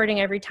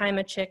 recording every time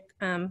a chick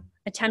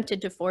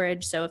attempted to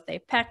forage, so if they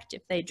pecked,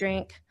 if they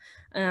drank,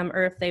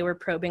 or if they were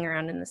probing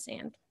around in the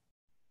sand.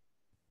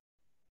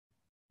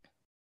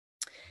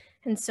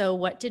 And so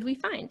what did we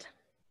find?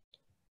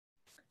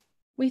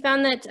 We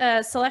found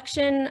that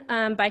selection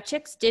by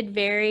chicks did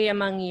vary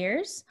among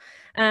years.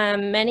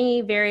 Many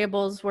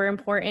variables were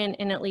important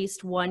in at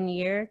least 1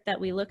 year that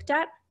we looked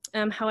at.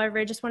 However,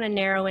 I just want to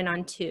narrow in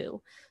on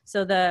 2.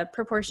 So the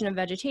proportion of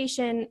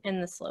vegetation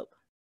and the slope.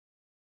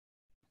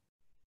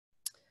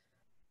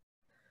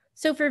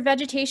 So for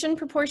vegetation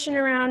proportion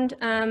around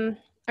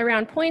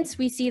points,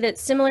 we see that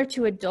similar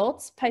to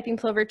adults, piping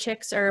plover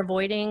chicks are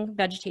avoiding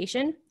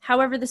vegetation.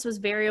 However, this was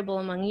variable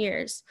among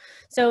years.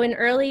 So in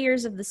early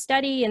years of the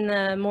study, in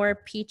the more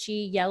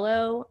peachy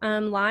yellow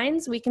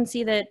lines, we can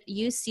see that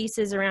use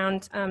ceases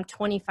around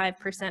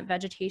 25%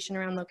 vegetation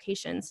around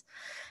locations.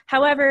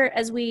 However,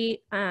 as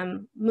we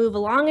move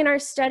along in our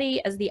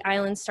study, as the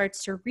island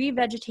starts to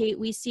revegetate,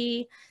 we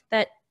see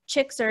that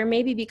chicks are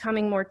maybe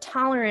becoming more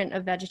tolerant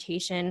of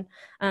vegetation,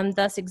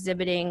 thus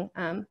exhibiting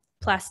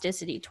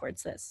plasticity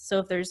towards this. So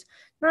if there's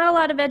not a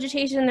lot of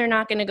vegetation, they're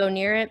not going to go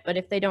near it, but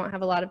if they don't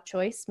have a lot of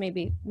choice,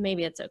 maybe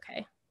it's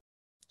okay.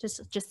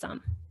 Just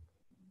some.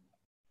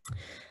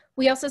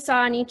 We also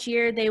saw in each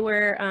year they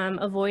were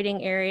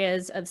avoiding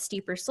areas of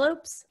steeper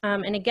slopes.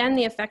 And again,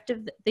 the effect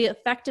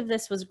of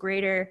this was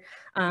greater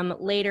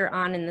later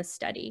on in the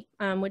study,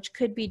 which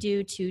could be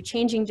due to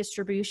changing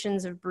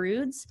distributions of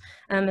broods.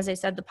 As I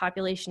said, the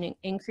population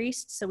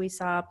increased, so we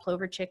saw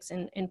plover chicks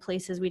in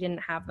places we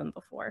didn't have them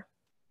before.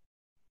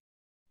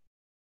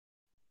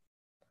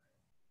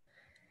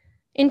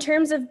 In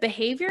terms of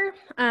behavior,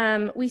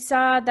 we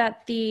saw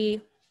that the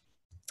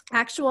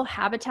actual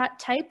habitat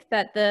type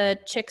that the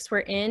chicks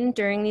were in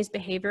during these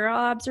behavioral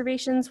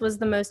observations was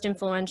the most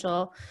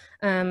influential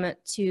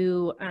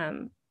to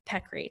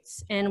peck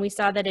rates. And we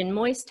saw that in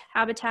moist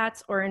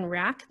habitats or in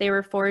rack, they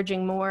were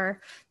foraging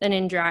more than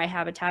in dry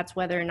habitats,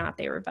 whether or not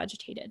they were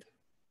vegetated.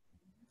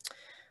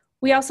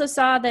 We also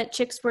saw that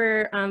chicks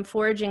were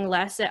foraging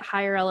less at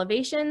higher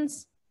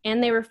elevations,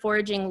 and they were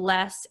foraging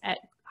less at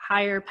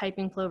higher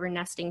piping plover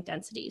nesting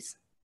densities.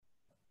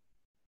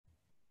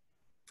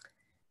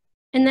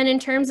 And then in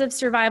terms of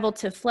survival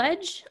to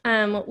fledge,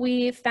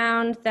 we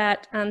found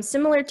that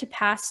similar to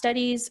past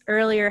studies,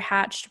 earlier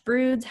hatched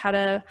broods had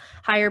a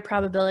higher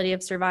probability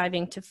of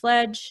surviving to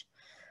fledge.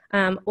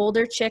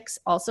 Older chicks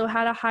also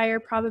had a higher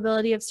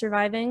probability of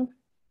surviving.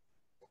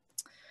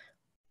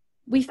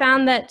 We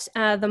found that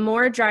the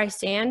more dry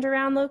sand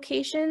around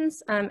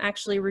locations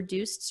actually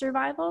reduced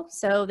survival.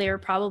 So they were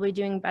probably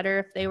doing better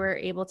if they were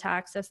able to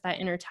access that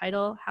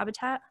intertidal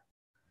habitat.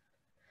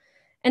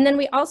 And then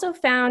we also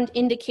found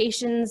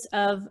indications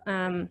of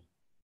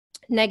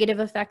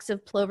negative effects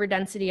of plover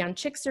density on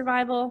chick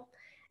survival.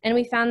 And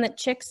we found that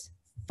chicks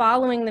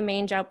following the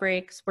mange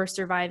outbreaks were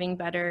surviving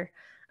better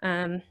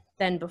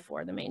than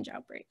before the mange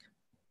outbreak.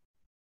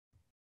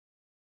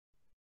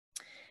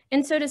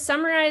 And so to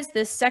summarize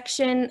this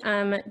section,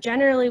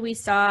 generally we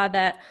saw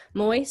that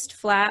moist,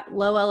 flat,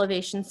 low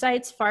elevation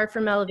sites far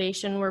from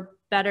elevation were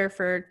better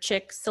for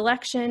chick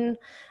selection,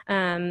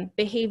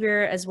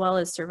 behavior, as well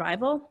as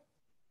survival.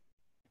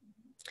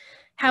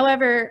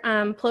 However,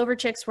 plover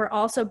chicks were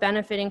also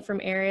benefiting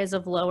from areas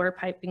of lower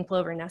piping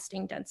plover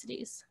nesting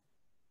densities.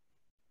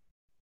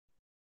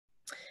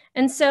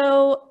 And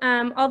so,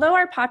 although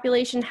our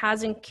population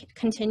hasn't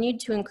continued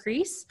to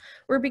increase,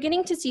 we're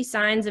beginning to see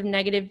signs of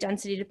negative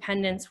density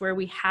dependence where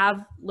we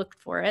have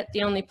looked for it,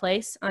 the only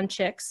place, on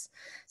chicks,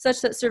 such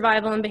that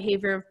survival and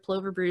behavior of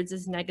plover broods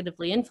is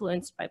negatively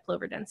influenced by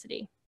plover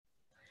density.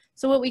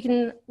 So what we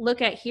can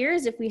look at here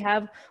is if we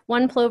have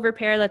one plover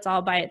pair that's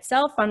all by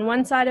itself on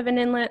one side of an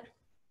inlet,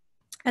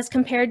 as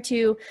compared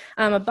to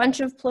a bunch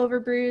of plover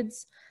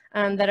broods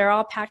that are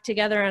all packed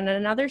together on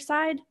another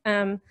side,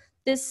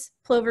 this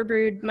plover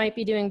brood might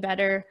be doing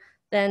better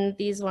than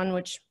these one,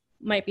 which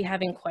might be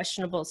having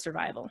questionable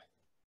survival.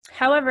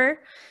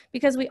 However,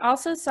 because we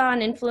also saw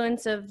an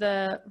influence of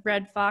the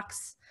red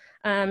fox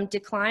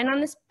decline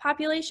on this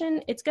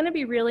population, it's going to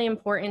be really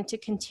important to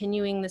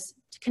continue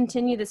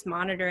this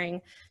monitoring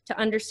to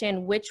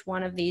understand which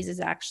one of these is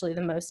actually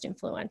the most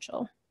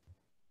influential.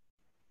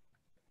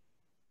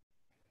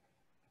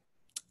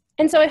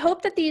 And so I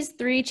hope that these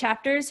 3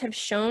 chapters have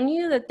shown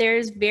you that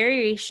there's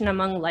variation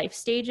among life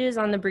stages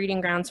on the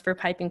breeding grounds for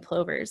piping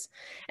plovers,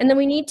 and that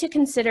we need to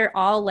consider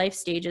all life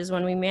stages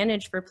when we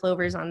manage for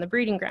plovers on the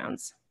breeding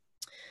grounds.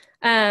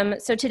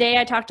 So today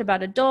I talked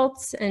about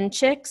adults and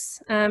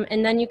chicks,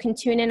 and then you can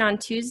tune in on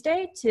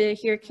Tuesday to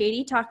hear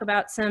Katie talk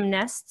about some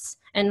nests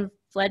and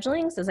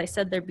fledglings. As I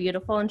said, they're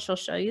beautiful and she'll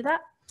show you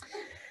that.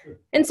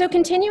 And so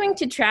continuing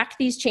to track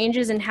these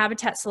changes in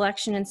habitat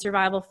selection and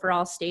survival for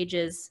all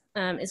stages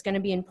is going to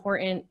be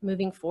important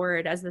moving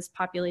forward as this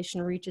population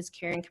reaches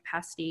carrying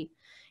capacity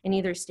and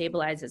either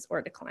stabilizes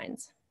or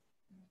declines.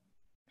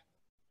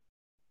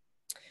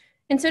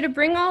 And so to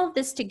bring all of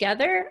this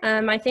together,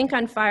 I think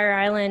on Fire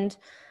Island,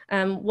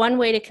 one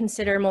way to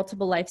consider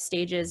multiple life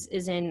stages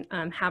is in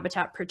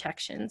habitat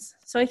protections.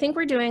 So I think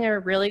we're doing a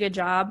really good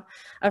job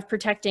of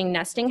protecting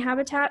nesting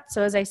habitat.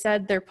 So as I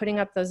said, they're putting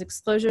up those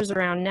exclosures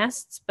around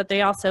nests, but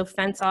they also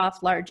fence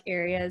off large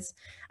areas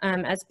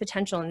as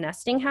potential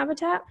nesting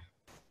habitat.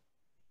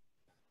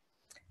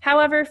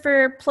 However,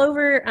 for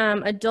plover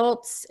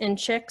adults and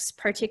chicks,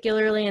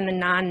 particularly in the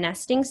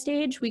non-nesting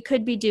stage, we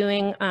could be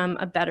doing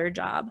a better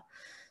job.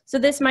 So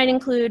this might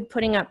include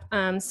putting up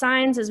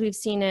signs, as we've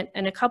seen it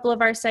in a couple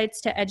of our sites,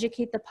 to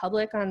educate the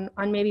public on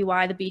maybe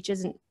why the beach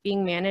isn't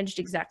being managed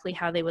exactly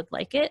how they would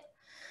like it,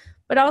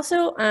 but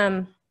also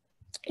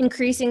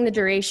increasing the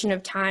duration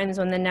of times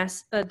when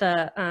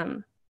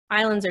the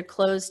islands are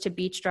closed to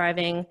beach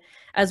driving,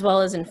 as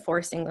well as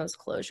enforcing those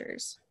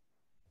closures.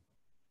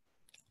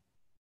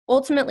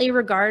 Ultimately,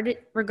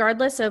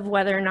 regardless of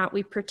whether or not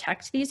we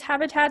protect these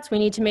habitats, we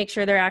need to make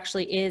sure there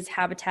actually is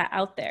habitat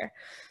out there.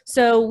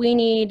 So we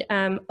need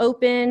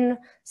open,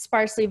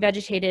 sparsely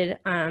vegetated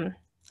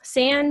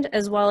sand,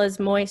 as well as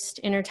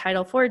moist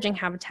intertidal foraging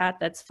habitat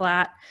that's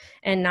flat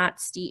and not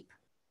steep.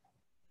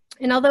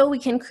 And although we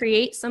can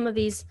create some of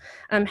these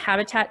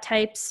habitat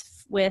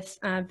types with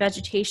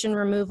vegetation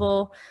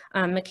removal,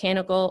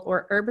 mechanical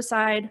or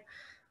herbicide,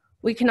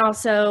 we can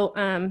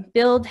also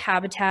build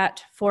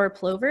habitat for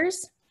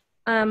plovers.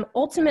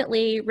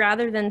 Ultimately,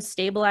 rather than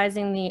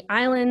stabilizing the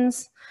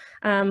islands,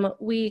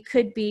 we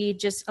could be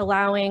just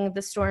allowing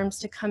the storms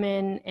to come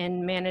in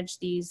and manage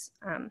these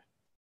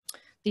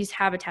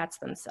habitats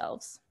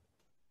themselves.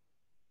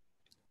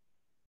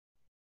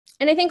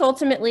 And I think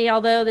ultimately,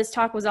 although this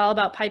talk was all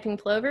about piping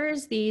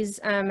plovers, these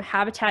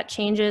habitat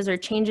changes or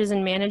changes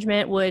in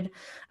management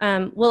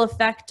will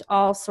affect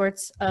all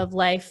sorts of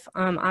life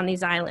on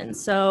these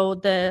islands. So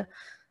the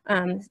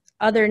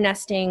other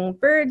nesting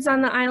birds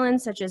on the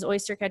island, such as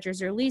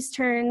oystercatchers or least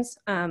terns,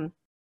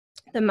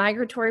 the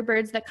migratory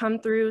birds that come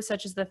through,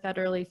 such as the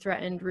federally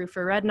threatened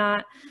roofer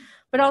redknot,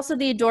 but also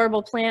the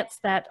adorable plants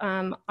that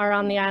are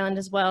on the island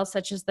as well,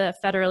 such as the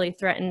federally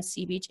threatened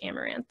sea beach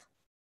amaranth.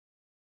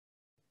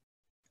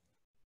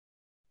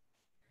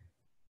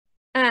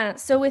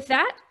 So with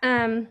that,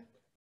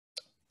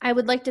 I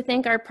would like to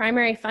thank our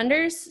primary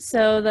funders,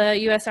 so the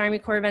U.S. Army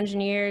Corps of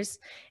Engineers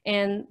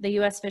and the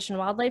U.S. Fish and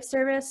Wildlife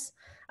Service,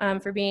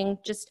 for being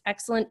just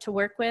excellent to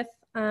work with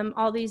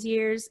all these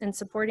years and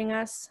supporting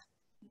us.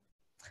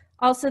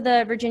 Also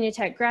the Virginia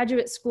Tech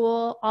Graduate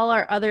School, all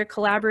our other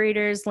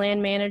collaborators,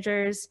 land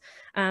managers.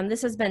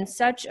 This has been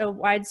such a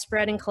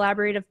widespread and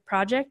collaborative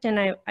project, and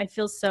I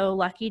feel so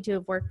lucky to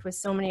have worked with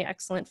so many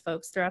excellent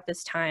folks throughout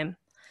this time.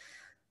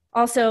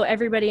 Also,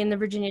 everybody in the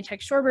Virginia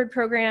Tech Shorebird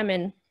program,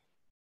 and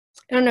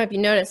I don't know if you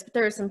noticed, but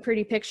there were some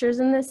pretty pictures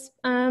in this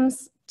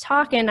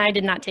talk, and I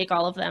did not take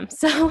all of them.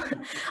 So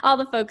all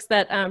the folks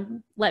that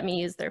let me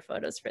use their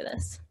photos for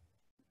this.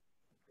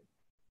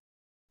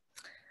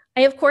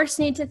 I, of course,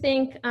 need to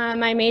thank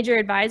my major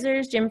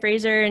advisors, Jim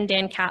Fraser and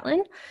Dan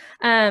Catlin.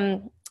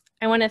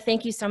 I want to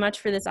thank you so much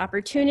for this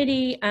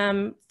opportunity,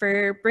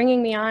 for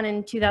bringing me on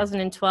in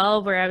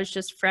 2012, where I was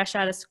just fresh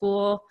out of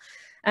school,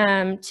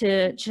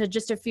 to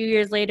just a few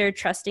years later,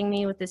 trusting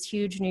me with this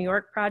huge New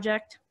York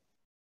project.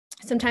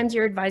 Sometimes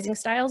your advising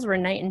styles were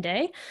night and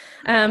day,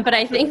 but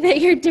I think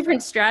that your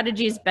different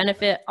strategies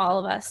benefit all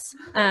of us.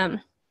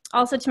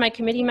 Also to my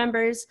committee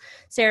members,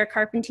 Sarah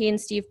Carpentine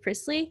and Steve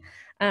Prisley,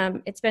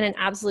 it's been an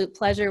absolute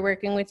pleasure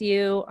working with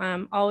you.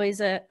 Always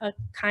a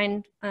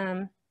kind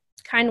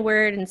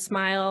word and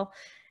smile,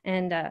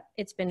 and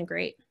it's been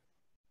great.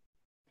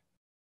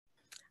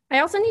 I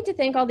also need to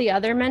thank all the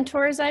other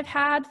mentors I've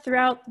had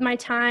throughout my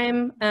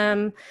time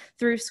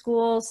through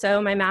school.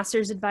 So my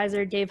master's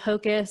advisor, Dave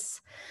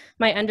Hokus,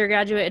 my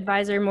undergraduate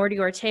advisor, Morty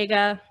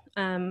Ortega,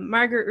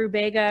 Margaret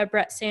Rubega,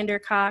 Brett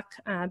Sandercock,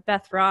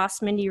 Beth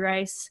Ross, Mindy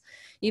Rice.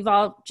 You've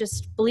all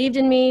just believed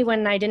in me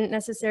when I didn't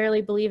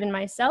necessarily believe in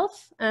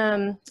myself.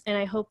 And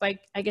I hope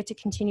I get to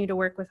continue to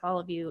work with all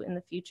of you in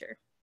the future.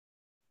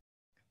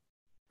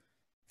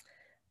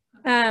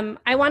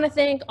 I want to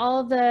thank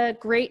all of the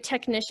great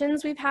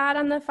technicians we've had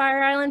on the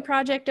Fire Island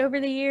project over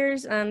the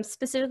years,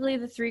 specifically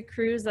the 3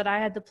 crews that I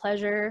had the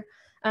pleasure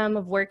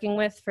of working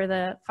with for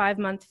the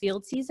 5-month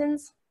field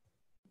seasons.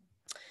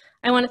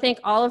 I want to thank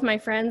all of my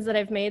friends that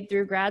I've made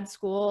through grad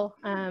school,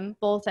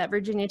 both at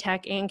Virginia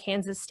Tech and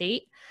Kansas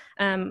State.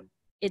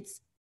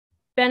 It's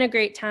been a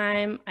great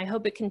time. I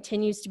hope it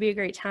continues to be a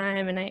great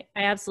time, and I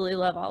absolutely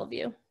love all of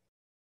you.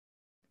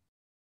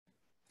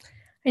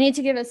 I need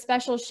to give a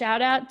special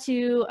shout out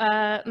to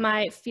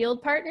my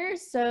field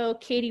partners, so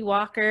Katie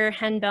Walker,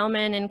 Hen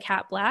Bellman, and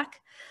Kat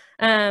Black.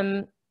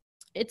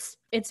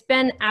 It's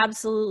been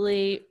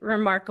absolutely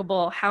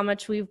remarkable how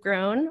much we've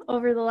grown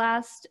over the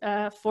last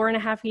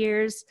 4.5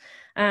 years.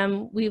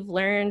 We've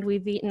learned,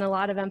 we've eaten a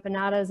lot of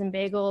empanadas and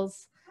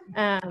bagels.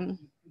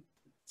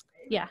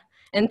 Yeah,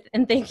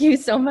 and thank you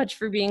so much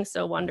for being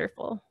so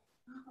wonderful.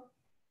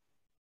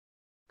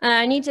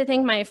 I need to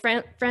thank my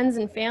friends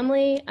and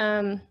family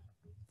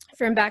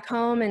from back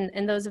home,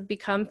 and those have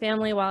become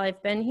family while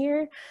I've been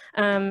here.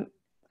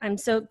 I'm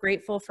so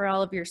grateful for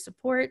all of your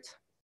support.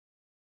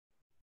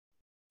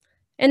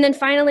 And then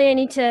finally, I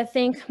need to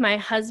thank my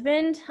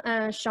husband,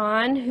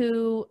 Sean,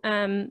 who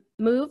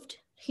moved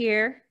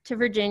here to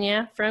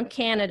Virginia from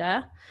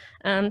Canada.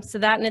 So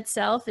that in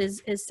itself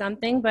is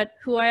something, but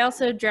who I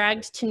also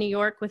dragged to New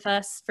York with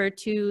us for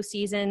 2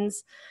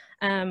 seasons.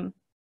 I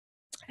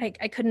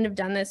couldn't have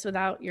done this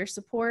without your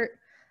support.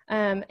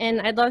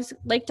 And I'd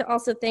like to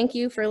also thank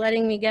you for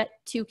letting me get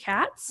 2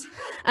 cats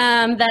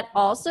that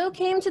also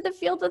came to the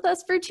field with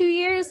us for 2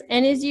 years.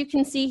 And as you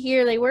can see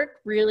here, they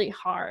work really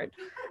hard,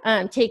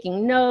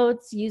 taking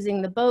notes,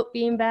 using the boat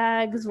bean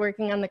bags,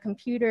 working on the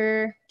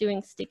computer,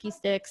 doing sticky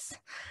sticks.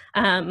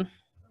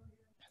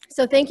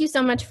 So thank you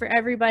so much for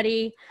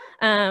everybody.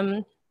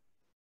 Even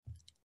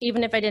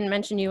if I didn't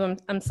mention you,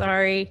 I'm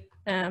sorry.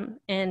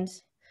 And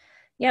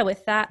yeah,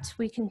 with that,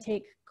 we can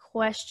take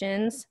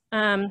questions.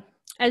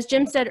 As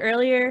Jim said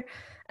earlier,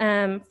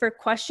 for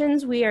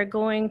questions, we are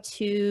going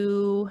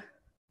to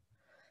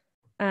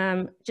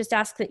just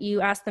ask that you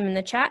ask them in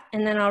the chat,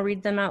 and then I'll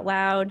read them out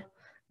loud,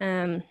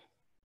 and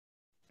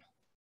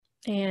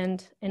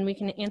we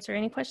can answer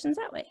any questions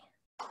that way.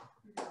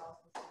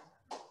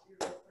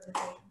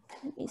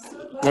 Let me see.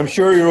 I'm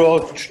sure you're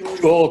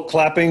all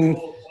clapping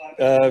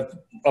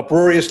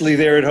uproariously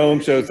there at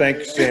home, so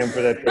thanks, Sam,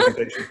 for that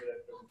presentation.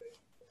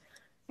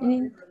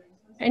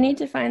 I need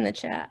to find the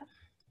chat.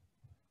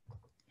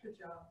 Good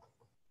job.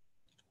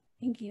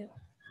 Thank you.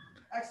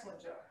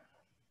 Excellent job.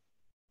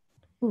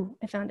 Ooh,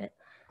 I found it.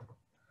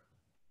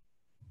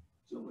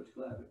 So much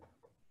clapping.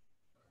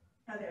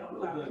 How they all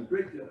Well clap. done.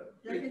 Great job.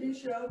 Yeah, can you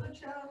show the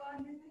chat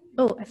line?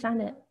 Oh, I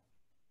found it.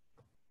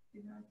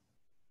 Yeah,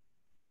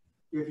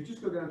 if you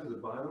just go down to the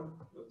bottom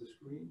of the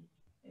screen.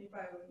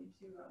 Anybody would need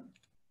to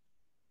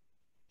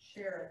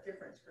share a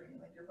different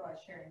screen, like you're probably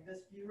sharing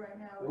this view right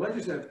now. Well, I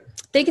just have,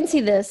 They can see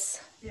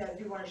this. Yeah,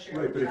 do you want to share?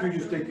 right, but if you the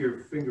just chat take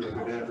your finger and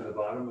go down to the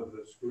bottom of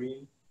the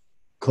screen.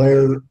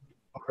 Claire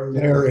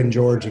and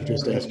George have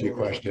just asked you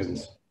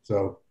questions.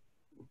 So,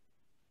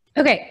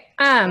 Okay.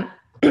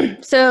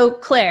 So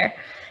Claire,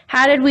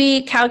 how did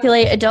we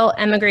calculate adult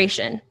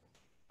emigration?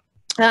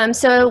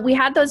 So we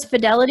had those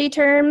fidelity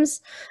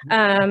terms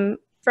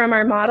from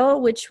our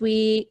model, which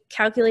we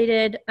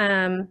calculated.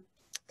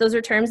 Those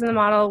are terms in the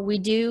model. We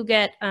do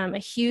get a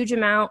huge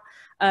amount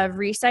of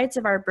resites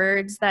of our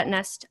birds that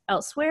nest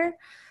elsewhere.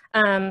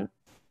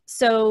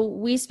 So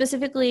we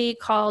specifically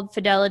called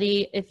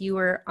fidelity if you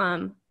were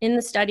in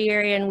the study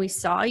area and we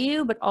saw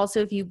you, but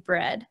also if you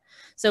bred.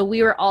 So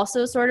we were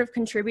also sort of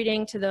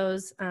contributing to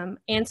those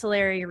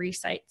ancillary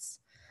resites.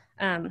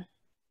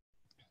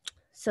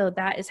 So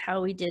that is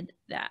how we did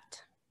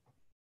that.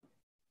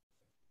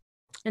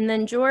 And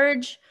then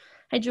George,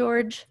 hi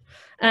George,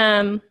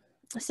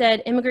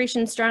 said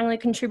immigration strongly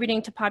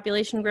contributing to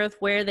population growth.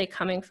 Where are they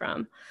coming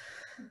from?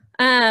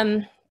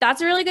 That's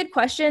a really good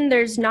question.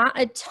 There's not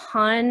a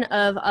ton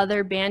of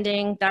other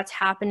banding that's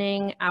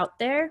happening out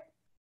there.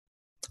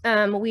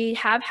 We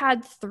have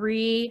had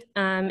 3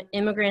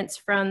 immigrants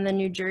from the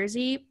New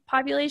Jersey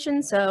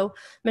population. So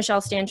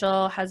Michelle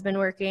Stanchel has been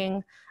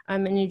working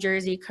in New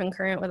Jersey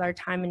concurrent with our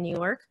time in New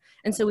York.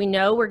 And so we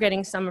know we're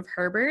getting some of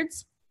her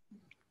birds.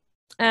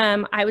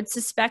 I would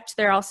suspect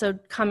they're also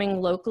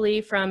coming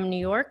locally from New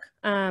York.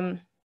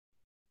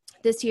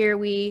 This year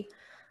we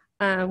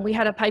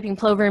had a Piping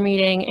Plover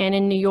meeting, and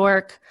in New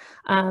York,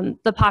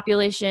 the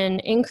population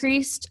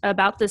increased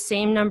about the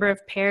same number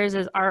of pairs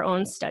as our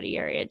own study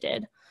area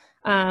did.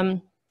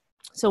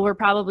 So we're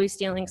probably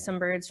stealing some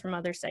birds from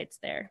other sites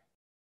there.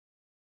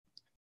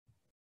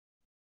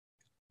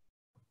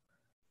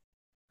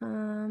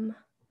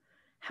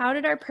 How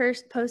did our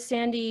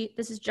post-Sandy,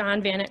 this is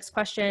John Vanek's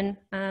question.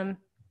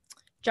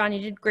 John,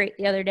 you did great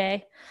the other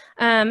day.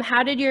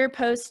 How did your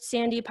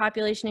post-Sandy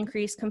population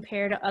increase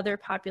compare to other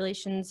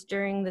populations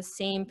during the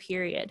same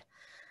period?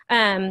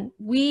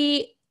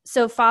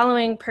 So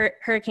following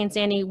Hurricane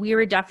Sandy, we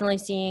were definitely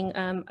seeing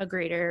a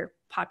greater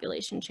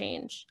population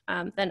change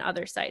than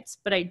other sites,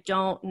 but I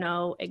don't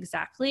know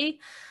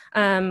exactly.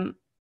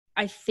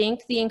 I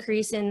think the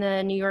increase in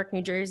the New York,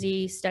 New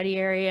Jersey study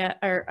area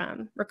or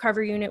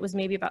recovery unit was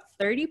maybe about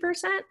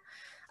 30%.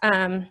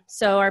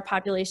 So our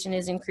population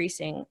is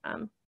increasing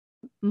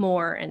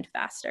more and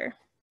faster.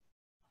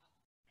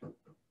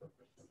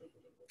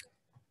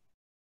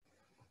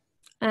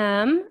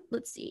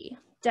 Let's see.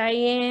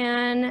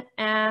 Diane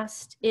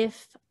asked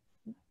if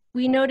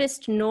we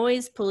noticed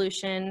noise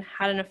pollution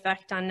had an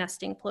effect on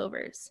nesting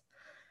plovers.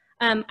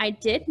 I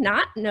did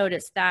not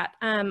notice that.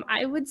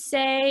 I would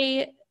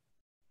say,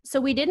 so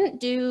we didn't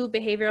do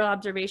behavioral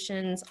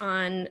observations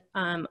on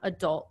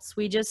adults.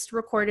 We just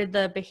recorded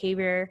the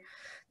behavior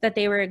that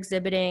they were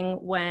exhibiting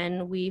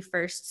when we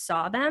first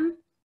saw them.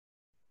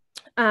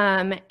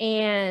 I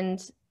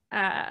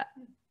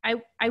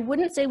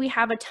wouldn't say we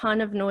have a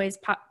ton of noise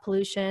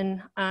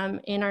pollution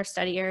in our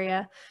study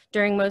area.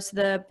 During most of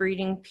the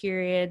breeding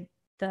period,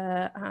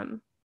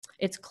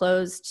 it's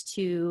closed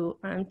to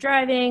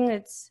driving.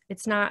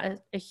 It's not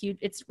a huge,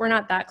 we're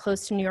not that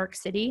close to New York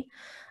City.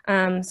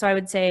 So I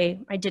would say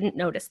I didn't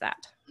notice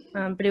that,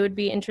 but it would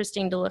be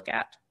interesting to look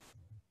at.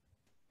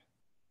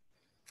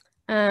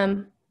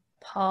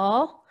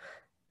 Paul,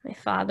 my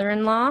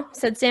father-in-law,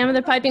 said some of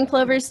the piping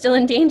plover is still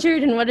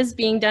endangered, and what is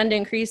being done to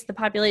increase the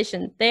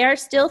population? They are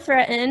still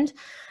threatened.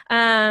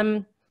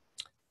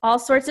 All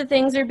sorts of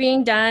things are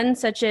being done,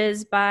 such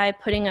as by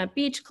putting up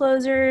beach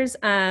closures,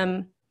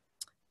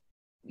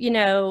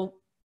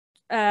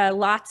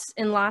 lots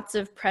and lots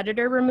of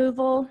predator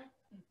removal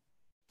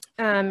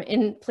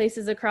in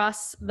places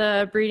across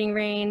the breeding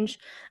range,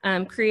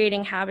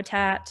 creating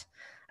habitat.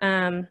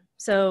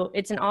 So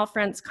it's an all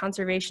fronts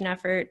conservation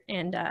effort,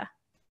 and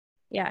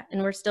yeah,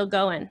 and we're still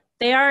going.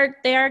 They are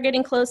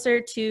getting closer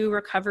to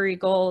recovery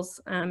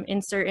goals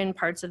in certain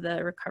parts of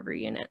the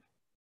recovery unit.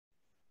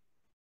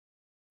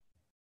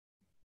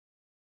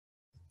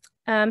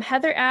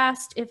 Heather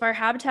asked if our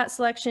habitat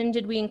selection,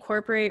 did we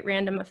incorporate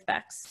random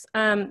effects?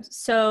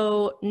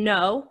 So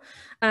no,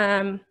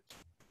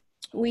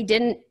 we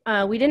didn't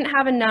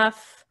have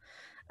enough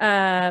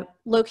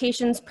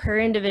locations per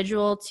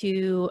individual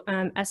to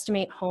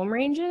estimate home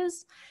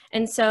ranges.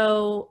 And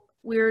so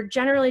we were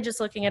generally just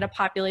looking at a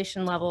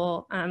population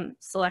level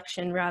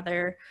selection,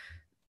 rather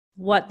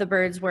what the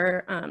birds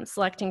were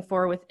selecting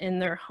for within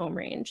their home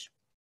range.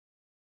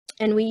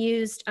 And we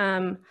used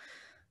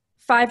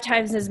 5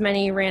 times as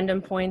many random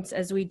points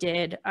as we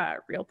did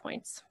real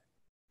points.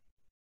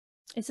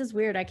 This is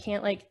weird. I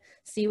can't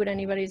see what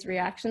anybody's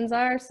reactions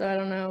are, so I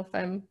don't know if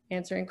I'm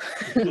answering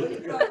questions. Well, you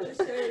could just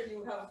say if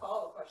you have a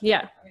follow-up question.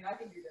 Yeah. I mean, I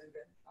think you're doing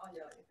good. I'll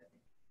yell at you.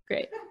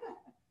 Great.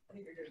 I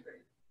think you're doing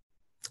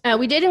great.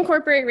 We did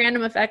incorporate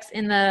random effects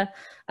in the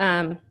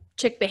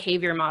chick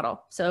behavior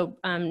model, so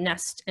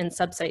nest and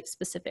subsite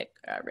specific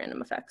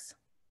random effects.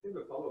 I have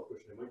a follow-up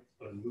question. I might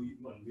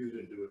unmute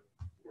and do it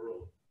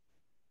world.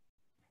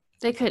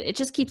 They could. It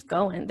just keeps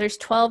going. There's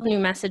 12 new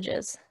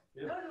messages.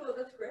 Yeah. No,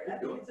 that's great. I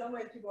think in some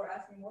ways people are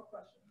asking more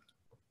questions,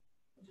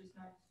 which is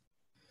nice.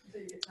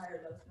 Until you get tired,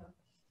 let us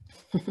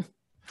know.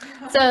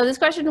 So this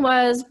question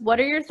was, what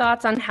are your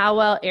thoughts on how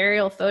well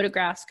aerial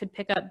photographs could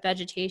pick up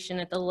vegetation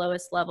at the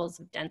lowest levels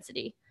of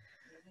density?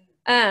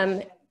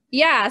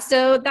 Yeah,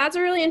 so that's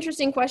a really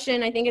interesting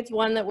question. I think it's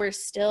one that we're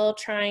still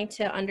trying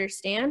to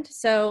understand.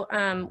 So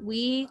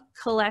we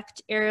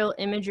collect aerial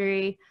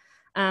imagery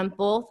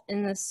both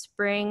in the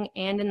spring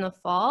and in the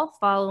fall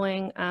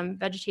following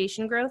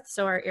vegetation growth.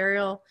 So our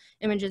aerial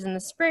images in the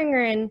spring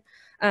are in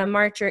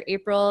March or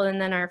April, and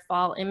then our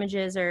fall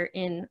images are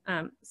in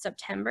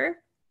September.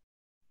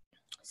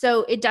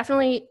 So it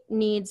definitely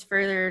needs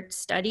further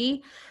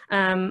study.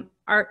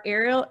 Our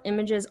aerial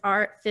images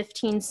are at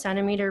 15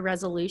 centimeter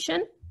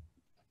resolution.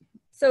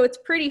 So it's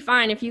pretty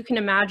fine. If you can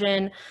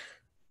imagine,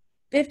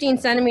 15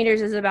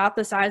 centimeters is about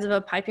the size of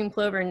a piping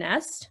plover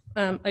nest.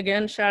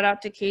 Again, shout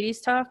out to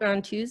Katie's talk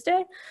on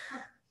Tuesday.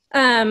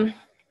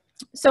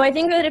 So I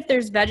think that if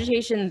there's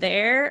vegetation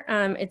there,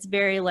 it's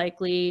very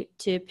likely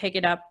to pick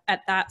it up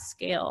at that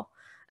scale.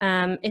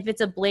 If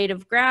it's a blade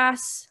of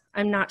grass,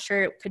 I'm not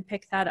sure it could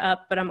pick that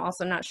up, but I'm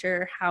also not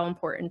sure how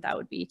important that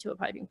would be to a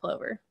piping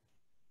plover.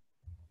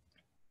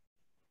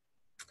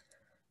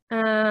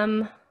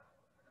 Can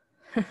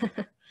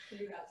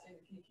you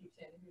keep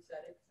saying who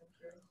said it? 'Cause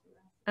I'm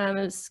curious.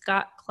 It was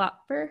Scott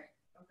Klopper.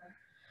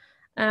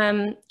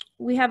 Okay.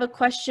 We have a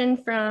question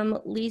from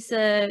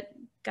Lisa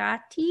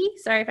Gatti.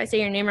 Sorry if I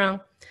say your name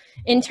wrong.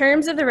 In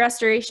terms of the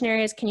restoration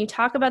areas, can you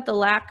talk about the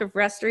lack of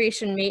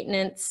restoration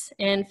maintenance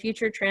and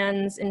future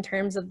trends in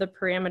terms of the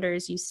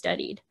parameters you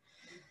studied?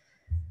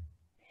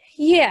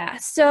 Yeah,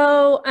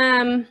 so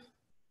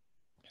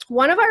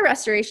one of our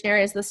restoration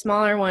areas, the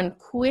smaller one,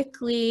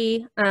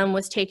 quickly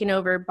was taken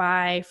over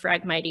by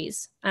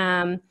Phragmites.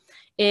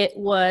 It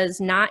was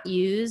not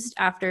used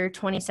after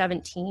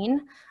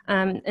 2017,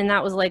 and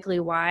that was likely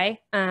why.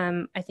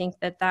 I think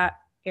that that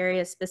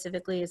area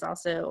specifically is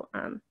also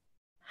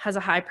has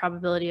a high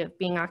probability of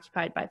being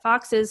occupied by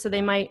foxes, so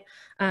they might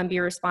be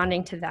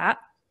responding to that.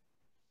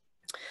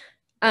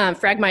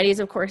 Phragmites,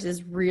 of course,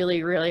 is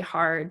really, really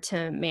hard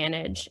to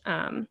manage,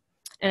 and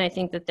I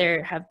think that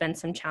there have been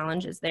some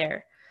challenges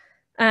there.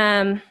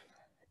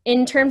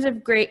 In terms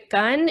of Great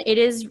Gun, it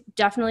is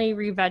definitely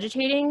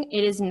revegetating.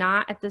 It is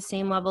not at the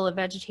same level of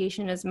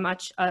vegetation as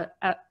much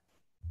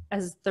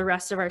as the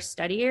rest of our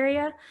study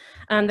area.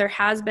 There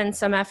has been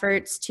some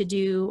efforts to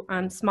do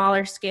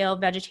smaller scale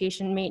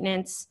vegetation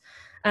maintenance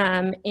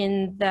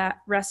in the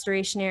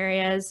restoration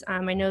areas.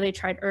 I know they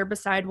tried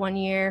herbicide one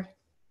year.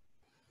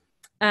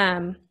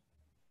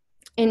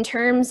 In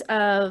terms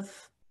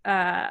of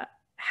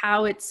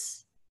how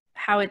it's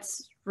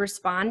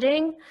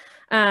responding,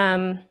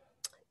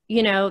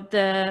 you know,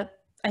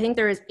 I think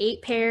there was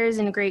 8 pairs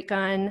in Great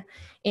Gun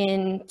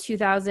in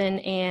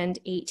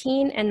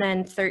 2018 and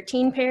then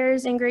 13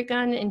 pairs in Great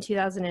Gun in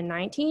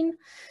 2019.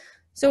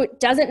 So it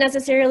doesn't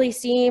necessarily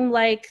seem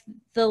like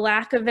the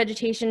lack of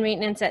vegetation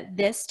maintenance at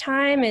this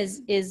time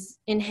is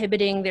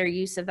inhibiting their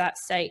use of that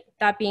site.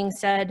 That being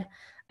said,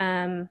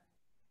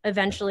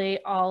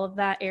 eventually all of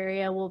that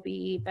area will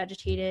be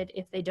vegetated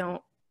if they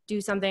don't do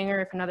something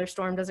or if another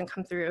storm doesn't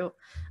come through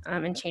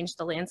and change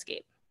the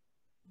landscape.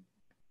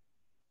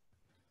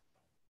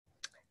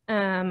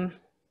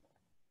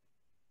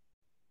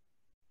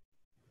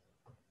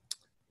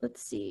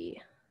 Let's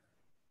see.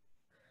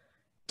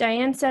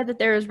 Diane said that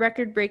there was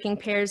record-breaking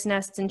pairs,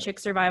 nests, and chick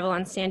survival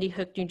on Sandy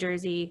Hook, New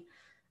Jersey.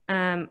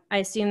 I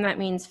assume that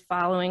means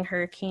following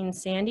Hurricane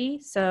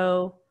Sandy.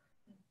 So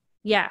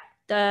yeah,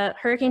 the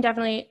hurricane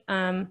definitely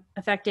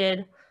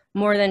affected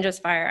more than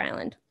just Fire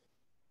Island,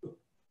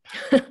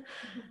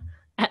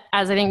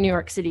 as I think New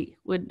York City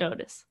would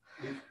notice.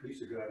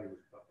 Lisa Gotti was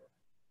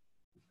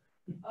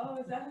Oh,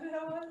 is that who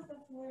that was?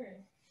 That's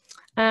hilarious.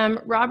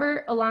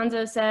 Robert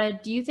Alonso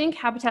said, do you think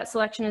habitat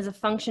selection is a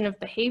function of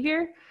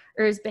behavior,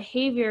 or is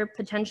behavior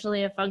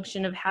potentially a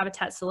function of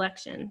habitat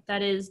selection?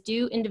 That is,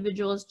 do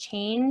individuals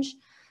change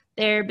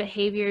their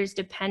behaviors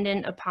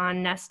dependent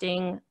upon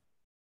nesting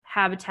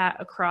habitat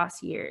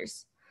across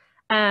years?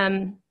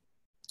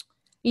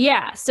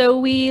 Yeah, so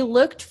we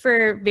looked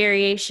for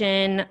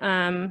variation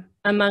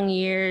among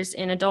years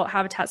in adult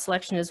habitat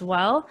selection as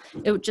well.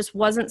 It just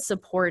wasn't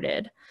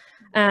supported.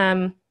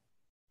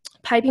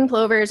 Piping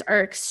plovers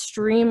are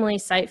extremely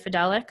site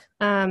fidelic.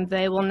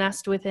 They will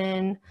nest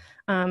within,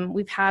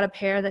 we've had a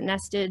pair that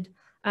nested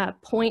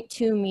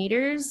 0.2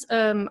 meters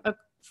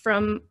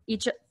from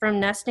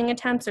nesting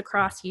attempts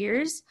across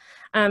years.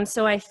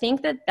 So I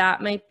think that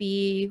that might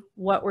be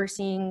what we're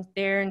seeing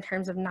there in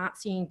terms of not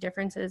seeing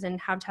differences in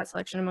habitat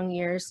selection among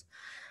years.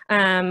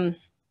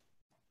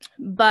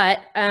 But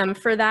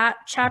for that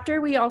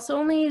chapter, we also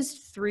only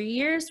used 3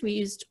 years. We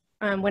used,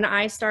 when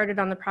I started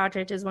on the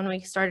project is when we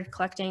started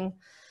collecting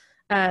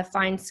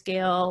fine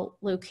scale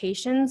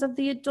locations of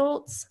the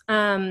adults.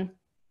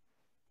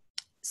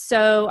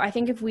 So I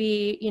think if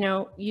we, you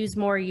know, use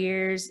more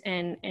years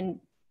and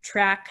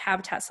track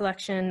habitat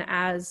selection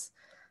as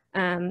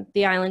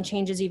the island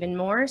changes even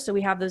more. So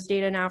we have those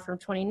data now from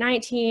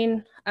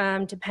 2019,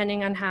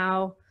 depending on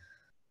how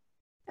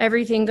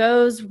everything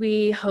goes,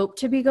 we hope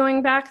to be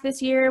going back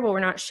this year, but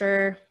we're not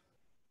sure.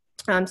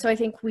 So I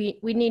think we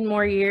need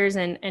more years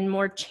and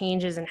more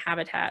changes in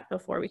habitat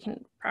before we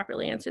can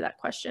properly answer that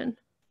question.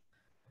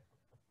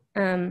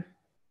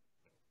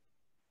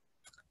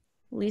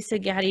 Lisa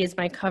Gatti is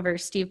my cover,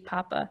 Steve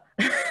Papa.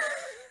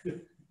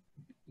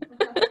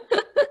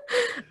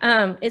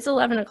 It's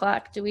 11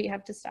 o'clock. Do we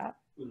have to stop?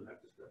 We don't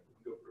have to stop. We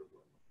can go for a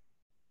while.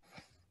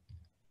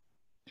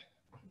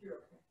 You're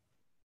okay.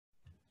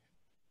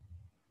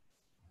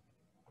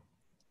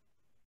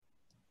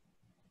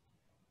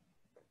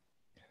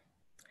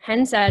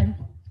 Hen said,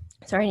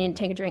 sorry, I need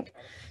to take a drink.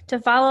 To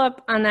follow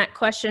up on that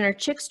question, are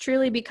chicks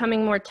truly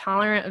becoming more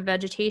tolerant of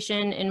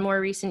vegetation in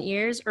more recent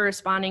years or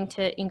responding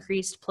to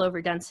increased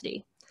plover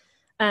density?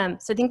 So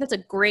I think that's a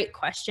great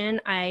question.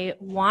 I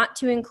want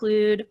to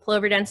include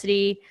plover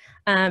density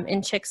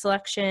in chick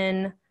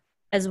selection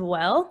as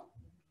well.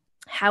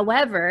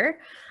 However,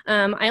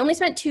 I only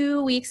spent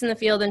 2 weeks in the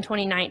field in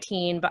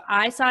 2019, but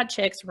I saw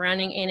chicks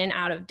running in and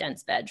out of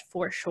dense veg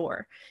for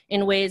sure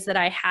in ways that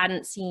I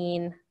hadn't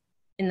seen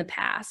in the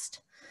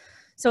past.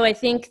 So I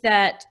think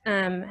that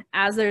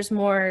as there's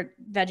more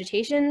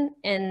vegetation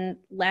and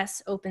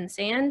less open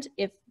sand,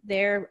 if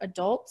their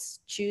adults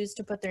choose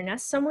to put their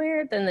nest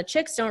somewhere, then the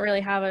chicks don't really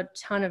have a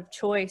ton of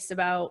choice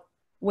about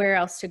where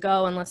else to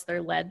go unless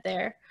they're led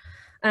there.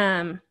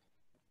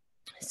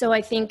 So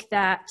I think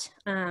that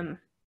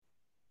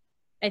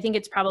I think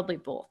it's probably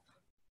both.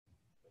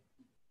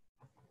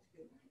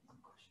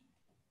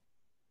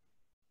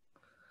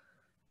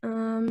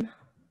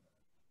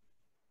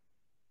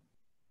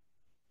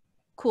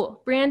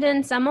 Cool.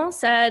 Brandon Semmel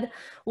said,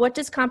 what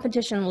does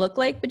competition look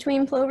like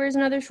between plovers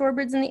and other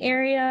shorebirds in the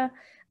area?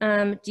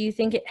 Do you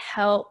think it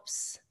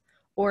helps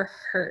or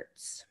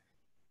hurts?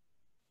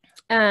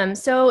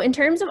 So in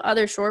terms of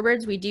other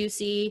shorebirds, we do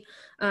see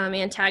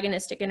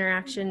antagonistic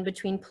interaction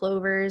between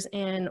plovers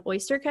and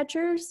oyster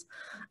catchers.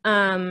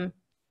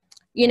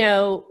 You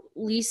know,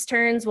 least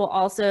terns will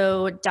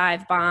also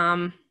dive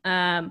bomb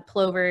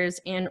plovers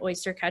and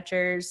oyster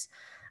catchers.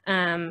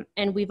 And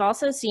we've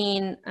also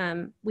seen,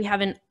 we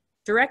haven't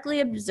directly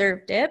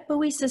observed it, but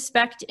we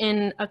suspect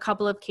in a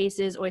couple of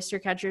cases, oyster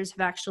catchers have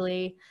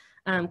actually,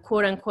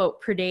 quote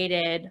unquote,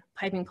 predated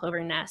piping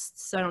plover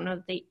nests. So I don't know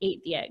that they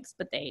ate the eggs,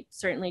 but they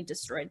certainly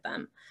destroyed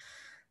them.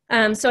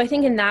 So I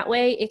think in that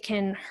way, it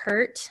can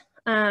hurt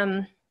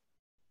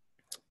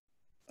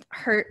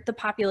the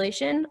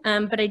population,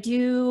 but I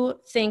do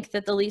think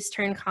that the least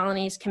tern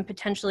colonies can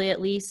potentially at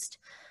least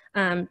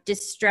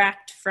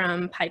distract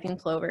from piping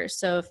plovers.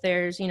 So if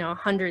there's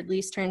 100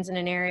 least terns in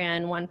an area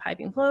and one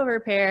piping plover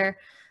pair,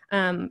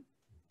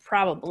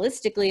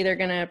 probabilistically they're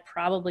going to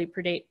probably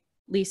predate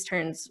least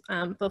terns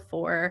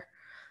before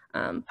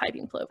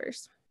piping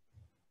plovers.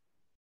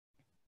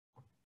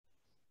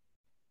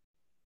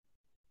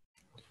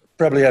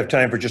 Probably have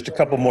time for just a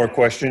couple more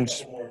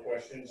questions.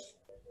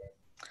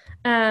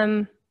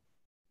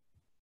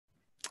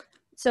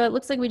 So it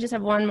looks like we just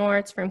have one more.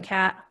 It's from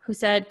Kat, who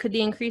said, could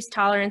the increased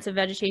tolerance of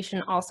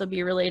vegetation also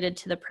be related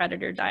to the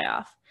predator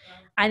die-off?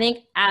 I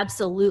think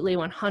absolutely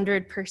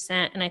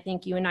 100%. And I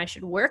think you and I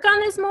should work on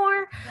this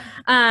more.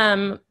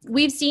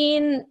 We've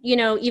seen,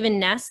 even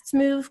nests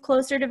move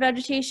closer to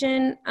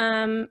vegetation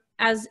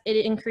as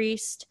it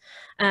increased.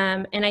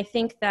 And I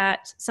think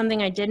that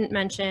something I didn't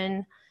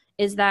mention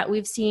is that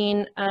we've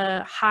seen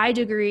a high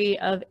degree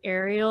of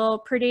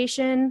aerial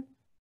predation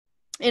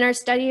in our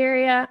study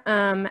area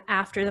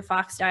after the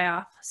fox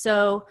die-off.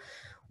 So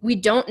we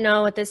don't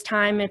know at this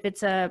time if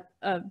it's a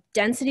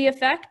density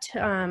effect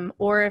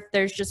or if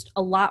there's just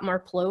a lot more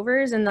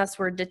plovers and thus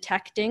we're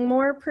detecting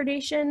more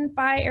predation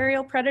by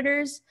aerial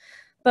predators.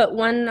 But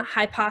one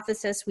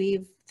hypothesis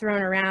we've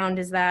thrown around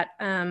is that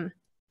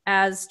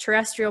as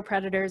terrestrial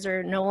predators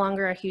are no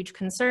longer a huge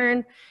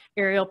concern,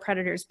 aerial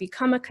predators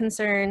become a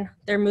concern.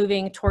 They're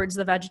moving towards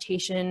the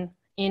vegetation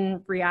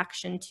in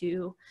reaction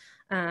to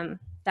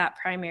that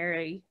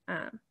primary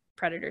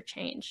predator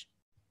change.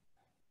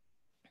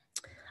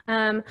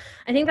 I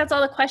think that's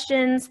all the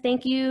questions.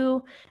 Thank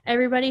you,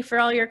 everybody, for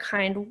all your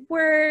kind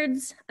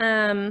words.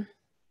 And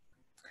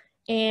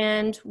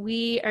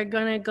we are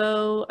going to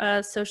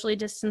go socially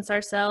distance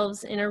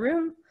ourselves in a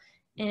room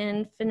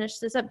and finish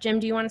this up. Jim,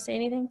 do you want to say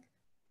anything?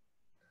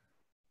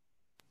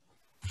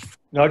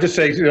 No, I'll just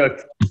say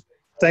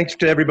thanks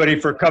to everybody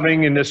for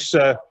coming in this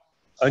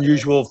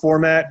unusual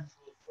format.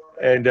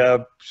 And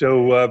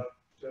so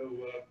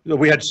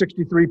we had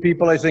 63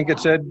 people, I think it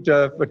said,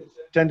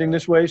 attending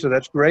this way, so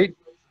that's great.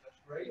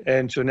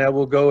 And so now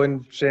we'll go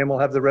and Sam will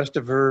have the rest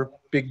of her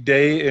big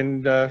day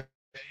in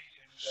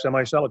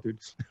semi-solitude.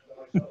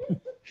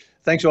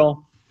 Thanks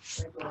all.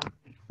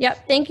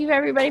 Yep, thank you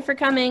everybody for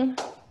coming.